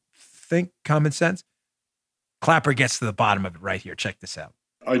 You would think common sense. Clapper gets to the bottom of it right here. Check this out.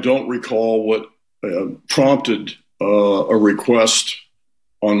 I don't recall what prompted a request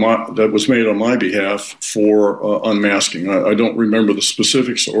that was made on my behalf for unmasking. I don't remember the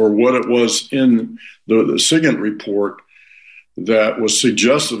specifics or what it was in the SIGINT report that was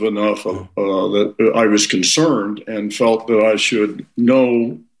suggestive enough that I was concerned and felt that I should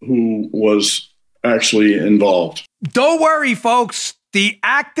know who was actually involved. Don't worry, folks. The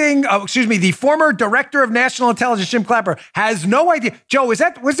former director of national intelligence, Jim Clapper, has no idea. Joe, was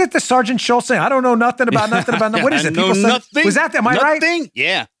it the Sergeant Schultz saying, I don't know nothing about nothing. What is it? People say, nothing. Was that, am I right? Nothing?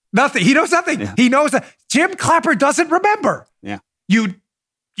 Yeah. Nothing. He knows nothing. Yeah. He knows that. Jim Clapper doesn't remember. Yeah.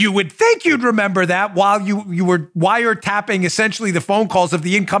 You would think you'd remember that while you were wiretapping essentially the phone calls of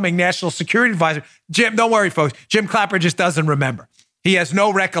the incoming national security advisor. Jim, don't worry, folks. Jim Clapper just doesn't remember. He has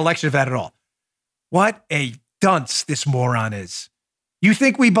no recollection of that at all. What a dunce this moron is. You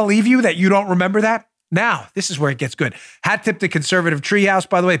think we believe you that you don't remember that? Now, this is where it gets good. Hat tip to Conservative Treehouse,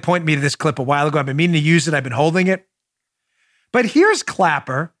 by the way, pointed me to this clip a while ago. I've been meaning to use it. I've been holding it. But here's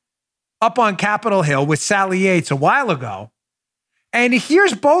Clapper up on Capitol Hill with Sally Yates a while ago. And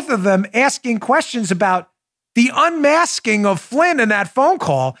here's both of them asking questions about the unmasking of Flynn in that phone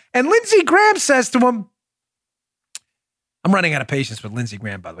call. And Lindsey Graham says to him, I'm running out of patience with Lindsey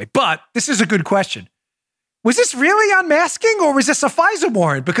Graham, by the way, but this is a good question. Was this really unmasking or was this a FISA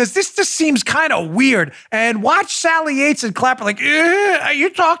warrant? Because this just seems kind of weird. And watch Sally Yates and Clapper like, are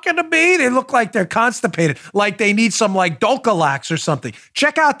you talking to me? They look like they're constipated, like they need some like Dulcolax or something.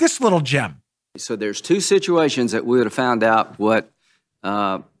 Check out this little gem. So there's two situations that we would have found out what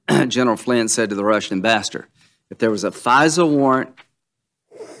General Flynn said to the Russian ambassador. If there was a FISA warrant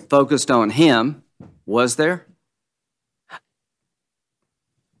focused on him, was there?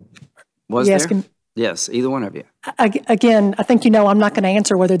 Was there? Yes, either one of you. Again, I think I'm not going to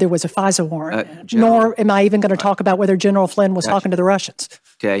answer whether there was a FISA warrant, nor am I even going to talk about whether General Flynn was talking to the Russians.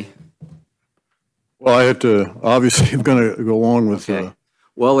 Okay. Well, I have to, obviously, I'm going to go along with... Okay.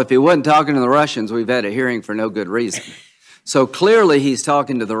 Well, if he wasn't talking to the Russians, we've had a hearing for no good reason. So clearly he's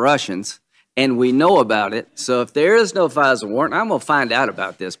talking to the Russians, and we know about it. So if there is no FISA warrant, I'm going to find out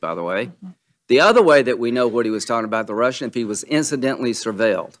about this, by the way. The other way that we know what he was talking about the Russian, if he was incidentally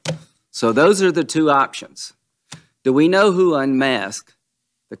surveilled. So those are the two options. Do we know who unmasked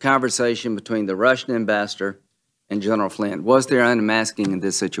the conversation between the Russian ambassador and General Flynn? Was there unmasking in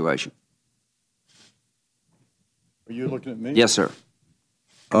this situation? Are you looking at me? Yes, sir.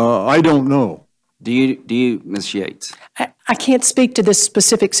 I don't know. Do you, Ms. Yates? I can't speak to this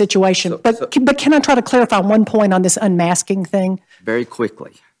specific situation, but can I try to clarify one point on this unmasking thing? Very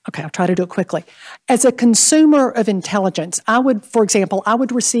quickly. Okay, I'll try to do it quickly. As a consumer of intelligence, for example, I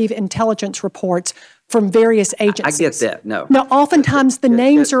would receive intelligence reports from various agencies. I get that, no. Now, oftentimes the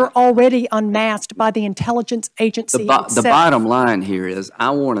names are already unmasked by the intelligence agency itself. The bottom line here is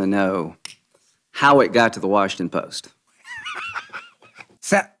I want to know how it got to the Washington Post.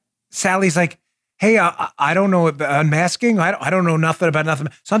 Sally's like, hey, I don't know about unmasking. I don't know nothing about nothing.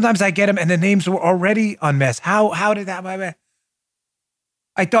 Sometimes I get them and the names were already unmasked. How did that...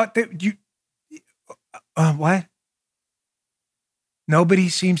 I thought that you, what? Nobody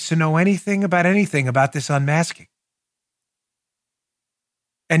seems to know anything about this unmasking.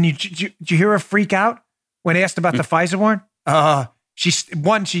 And did you hear her freak out when asked about the Pfizer warrant?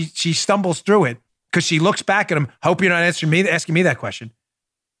 She stumbles through it because she looks back at him. Hope you're not asking me that question.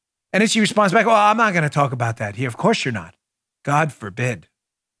 And then she responds back, well, I'm not going to talk about that here. Of course you're not. God forbid.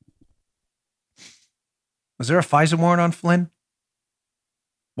 Was there a Pfizer warrant on Flynn?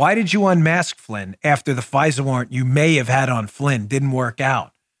 Why did you unmask Flynn after the Pfizer warrant you may have had on Flynn didn't work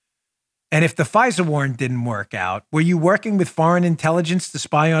out? And if the Pfizer warrant didn't work out, were you working with foreign intelligence to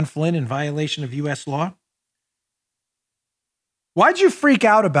spy on Flynn in violation of U.S. law? Why'd you freak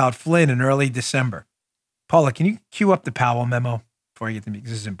out about Flynn in early December? Paula, can you cue up the Powell memo before I get to me?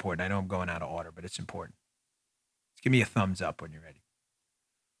 Because this is important. I know I'm going out of order, but it's important. Just give me a thumbs up when you're ready.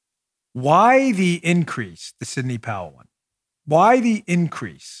 Why the increase, the Sidney Powell one? Why the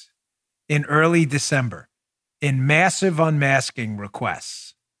increase in early December in massive unmasking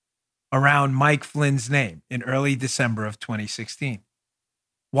requests around Mike Flynn's name in early December of 2016?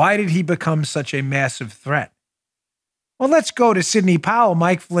 Why did he become such a massive threat? Well, let's go to Sidney Powell,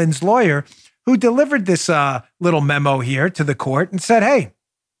 Mike Flynn's lawyer, who delivered this little memo here to the court and said, hey,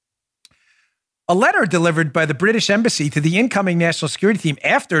 a letter delivered by the British embassy to the incoming national security team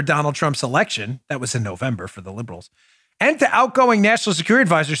after Donald Trump's election, that was in November for the liberals, and to outgoing national security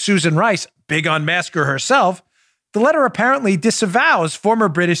advisor Susan Rice, big unmasker herself, the letter apparently disavows former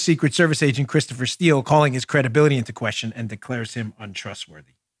British Secret Service agent Christopher Steele, calling his credibility into question, and declares him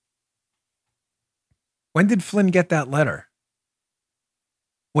untrustworthy. When did Flynn get that letter?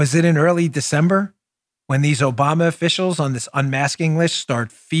 Was it in early December when these Obama officials on this unmasking list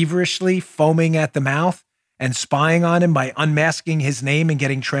start feverishly foaming at the mouth and spying on him by unmasking his name and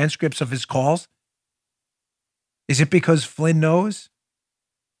getting transcripts of his calls? Is it because Flynn knows?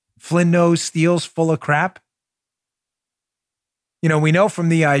 Flynn knows Steele's full of crap? You know, we know from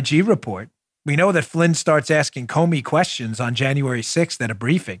the IG report, we know that Flynn starts asking Comey questions on January 6th at a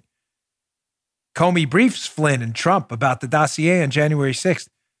briefing. Comey briefs Flynn and Trump about the dossier on January 6th.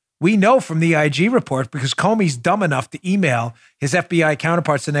 We know from the IG report because Comey's dumb enough to email his FBI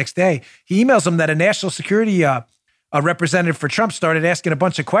counterparts the next day. He emails them that a national security representative for Trump started asking a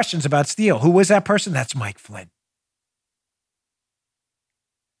bunch of questions about Steele. Who was that person? That's Mike Flynn.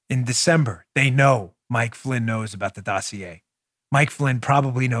 In December, they know Mike Flynn knows about the dossier. Mike Flynn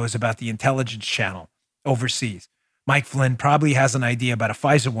probably knows about the intelligence channel overseas. Mike Flynn probably has an idea about a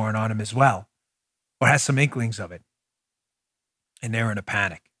Pfizer warrant on him as well, or has some inklings of it. And they're in a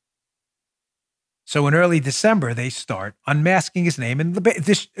panic. So in early December, they start unmasking his name. And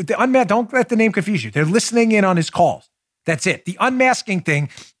don't let the name confuse you. They're listening in on his calls. That's it. The unmasking thing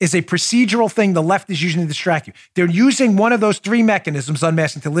is a procedural thing the left is using to distract you. They're using one of those three mechanisms,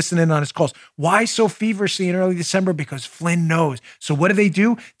 unmasking, to listen in on his calls. Why so feverishly in early December? Because Flynn knows. So what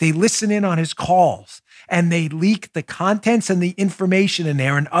do? They listen in on his calls and they leak the contents and the information in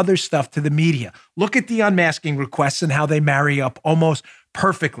there and other stuff to the media. Look at the unmasking requests and how they marry up almost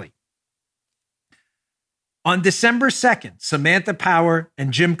perfectly. On December 2nd, Samantha Power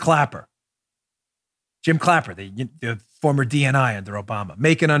and Jim Clapper, the former DNI under Obama,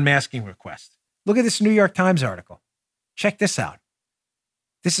 make an unmasking request. Look at this New York Times article. Check this out.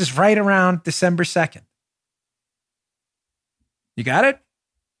 This is right around December 2nd. You got it?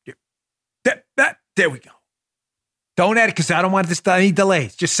 There we go. Don't edit because I don't want this any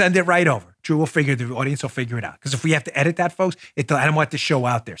delays. Just send it right over. Drew will figure, the audience will figure it out. Because if we have to edit that, folks, I don't want the show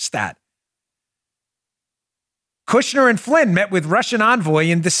out there. Stat. Kushner and Flynn met with Russian envoy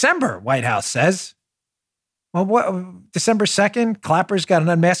in December, White House says. Well, what, December 2nd, Clapper's got an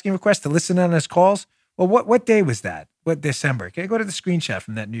unmasking request to listen on his calls. Well, what day was that? What December? Can I go to the screenshot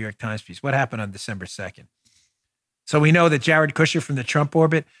from that New York Times piece? What happened on December 2nd? So we know that Jared Kushner from the Trump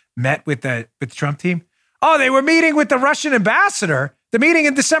orbit met with the Trump team. Oh, they were meeting with the Russian ambassador. The meeting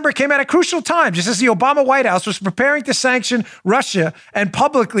in December came at a crucial time, just as the Obama White House was preparing to sanction Russia and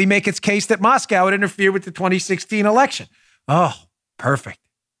publicly make its case that Moscow would interfere with the 2016 election. Oh, perfect.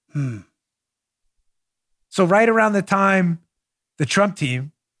 So right around the time the Trump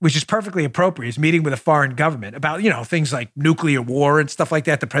team, which is perfectly appropriate, is meeting with a foreign government about, things like nuclear war and stuff like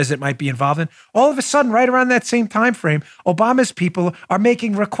that the president might be involved in, all of a sudden, right around that same time frame, Obama's people are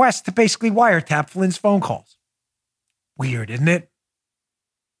making requests to basically wiretap Flynn's phone calls. Weird, isn't it?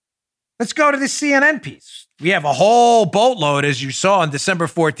 Let's go to the CNN piece. We have a whole boatload, as you saw on December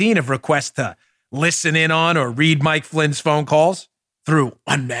 14, of requests to listen in on or read Mike Flynn's phone calls through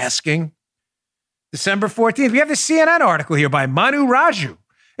unmasking. December 14th, we have the CNN article here by Manu Raju.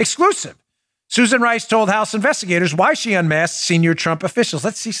 Exclusive. Susan Rice told House investigators why she unmasked senior Trump officials.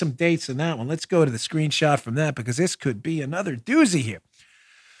 Let's see some dates in that one. Let's go to the screenshot from that because this could be another doozy here.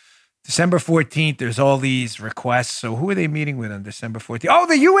 December 14th, there's all these requests. So who are they meeting with on December 14th? Oh,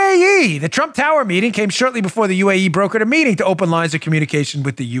 the UAE. The Trump Tower meeting came shortly before the UAE brokered a meeting to open lines of communication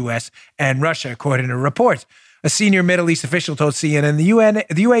with the U.S. and Russia, according to reports. A senior Middle East official told CNN the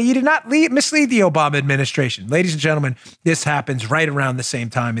UAE did not mislead the Obama administration. Ladies and gentlemen, this happens right around the same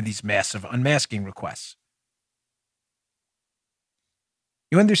time in these massive unmasking requests.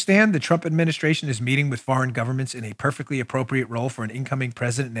 You understand the Trump administration is meeting with foreign governments in a perfectly appropriate role for an incoming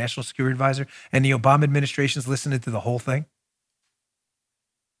president, national security advisor, and the Obama administration is listening to the whole thing?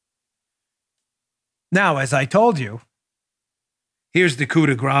 Now, as I told you, here's the coup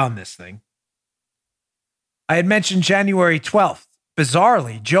de grace on this thing. I had mentioned January 12th.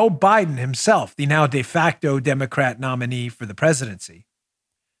 Bizarrely, Joe Biden himself, the now de facto Democrat nominee for the presidency,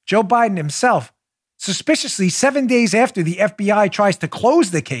 Joe Biden himself, suspiciously 7 days after the FBI tries to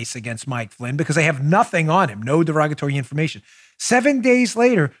close the case against Mike Flynn because they have nothing on him, no derogatory information. 7 days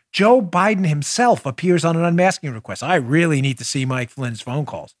later, Joe Biden himself appears on an unmasking request. I really need to see Mike Flynn's phone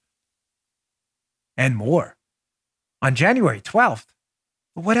calls. And more. On January 12th,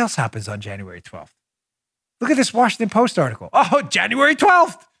 what else happens on January 12th? Look at this Washington Post article. Oh, January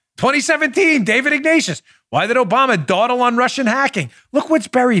 12th, 2017, David Ignatius. Why did Obama dawdle on Russian hacking? Look what's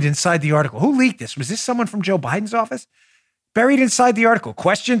buried inside the article. Who leaked this? Was this someone from Joe Biden's office? Buried inside the article.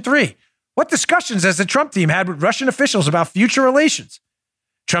 Question 3. What discussions has the Trump team had with Russian officials about future relations?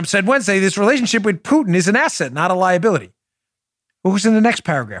 Trump said Wednesday this relationship with Putin is an asset, not a liability. What was in the next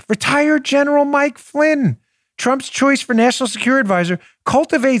paragraph? Retired General Mike Flynn, Trump's choice for national security advisor,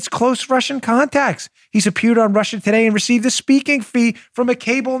 cultivates close Russian contacts. He's appeared on Russia Today and received a speaking fee from a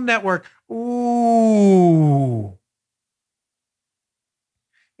cable network. Ooh.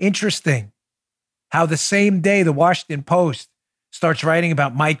 Interesting how the same day the Washington Post starts writing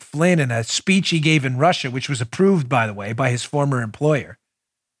about Mike Flynn and a speech he gave in Russia, which was approved, by the way, by his former employer.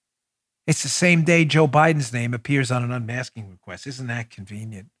 It's the same day Joe Biden's name appears on an unmasking request. Isn't that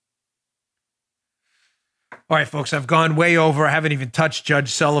convenient? All right, folks, I've gone way over. I haven't even touched Judge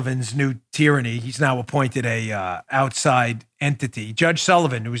Sullivan's new tyranny. He's now appointed a outside entity. Judge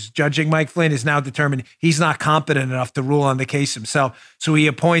Sullivan, who's judging Mike Flynn, is now determined he's not competent enough to rule on the case himself. So he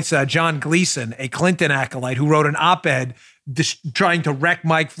appoints John Gleason, a Clinton acolyte, who wrote an op-ed trying to wreck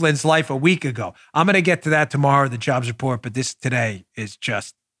Mike Flynn's life a week ago. I'm going to get to that tomorrow, the jobs report, but this today is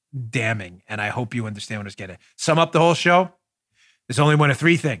just damning, and I hope you understand what I was getting at. Sum up the whole show, there's only one of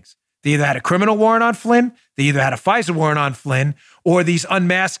 3 things. They either had a criminal warrant on Flynn, they either had a FISA warrant on Flynn, or these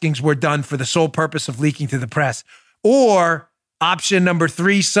unmaskings were done for the sole purpose of leaking to the press. Or option number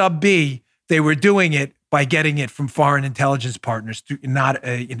 3, sub B, they were doing it by getting it from foreign intelligence partners, not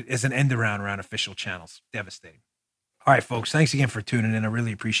as an end around official channels. Devastating. All right, folks, thanks again for tuning in. I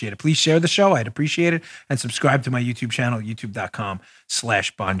really appreciate it. Please share the show. I'd appreciate it. And subscribe to my YouTube channel,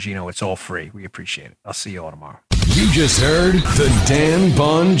 youtube.com/Bongino. It's all free. We appreciate it. I'll see you all tomorrow. You just heard The Dan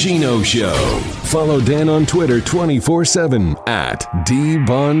Bongino Show. Follow Dan on Twitter 24/7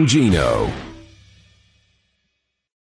 @DBongino.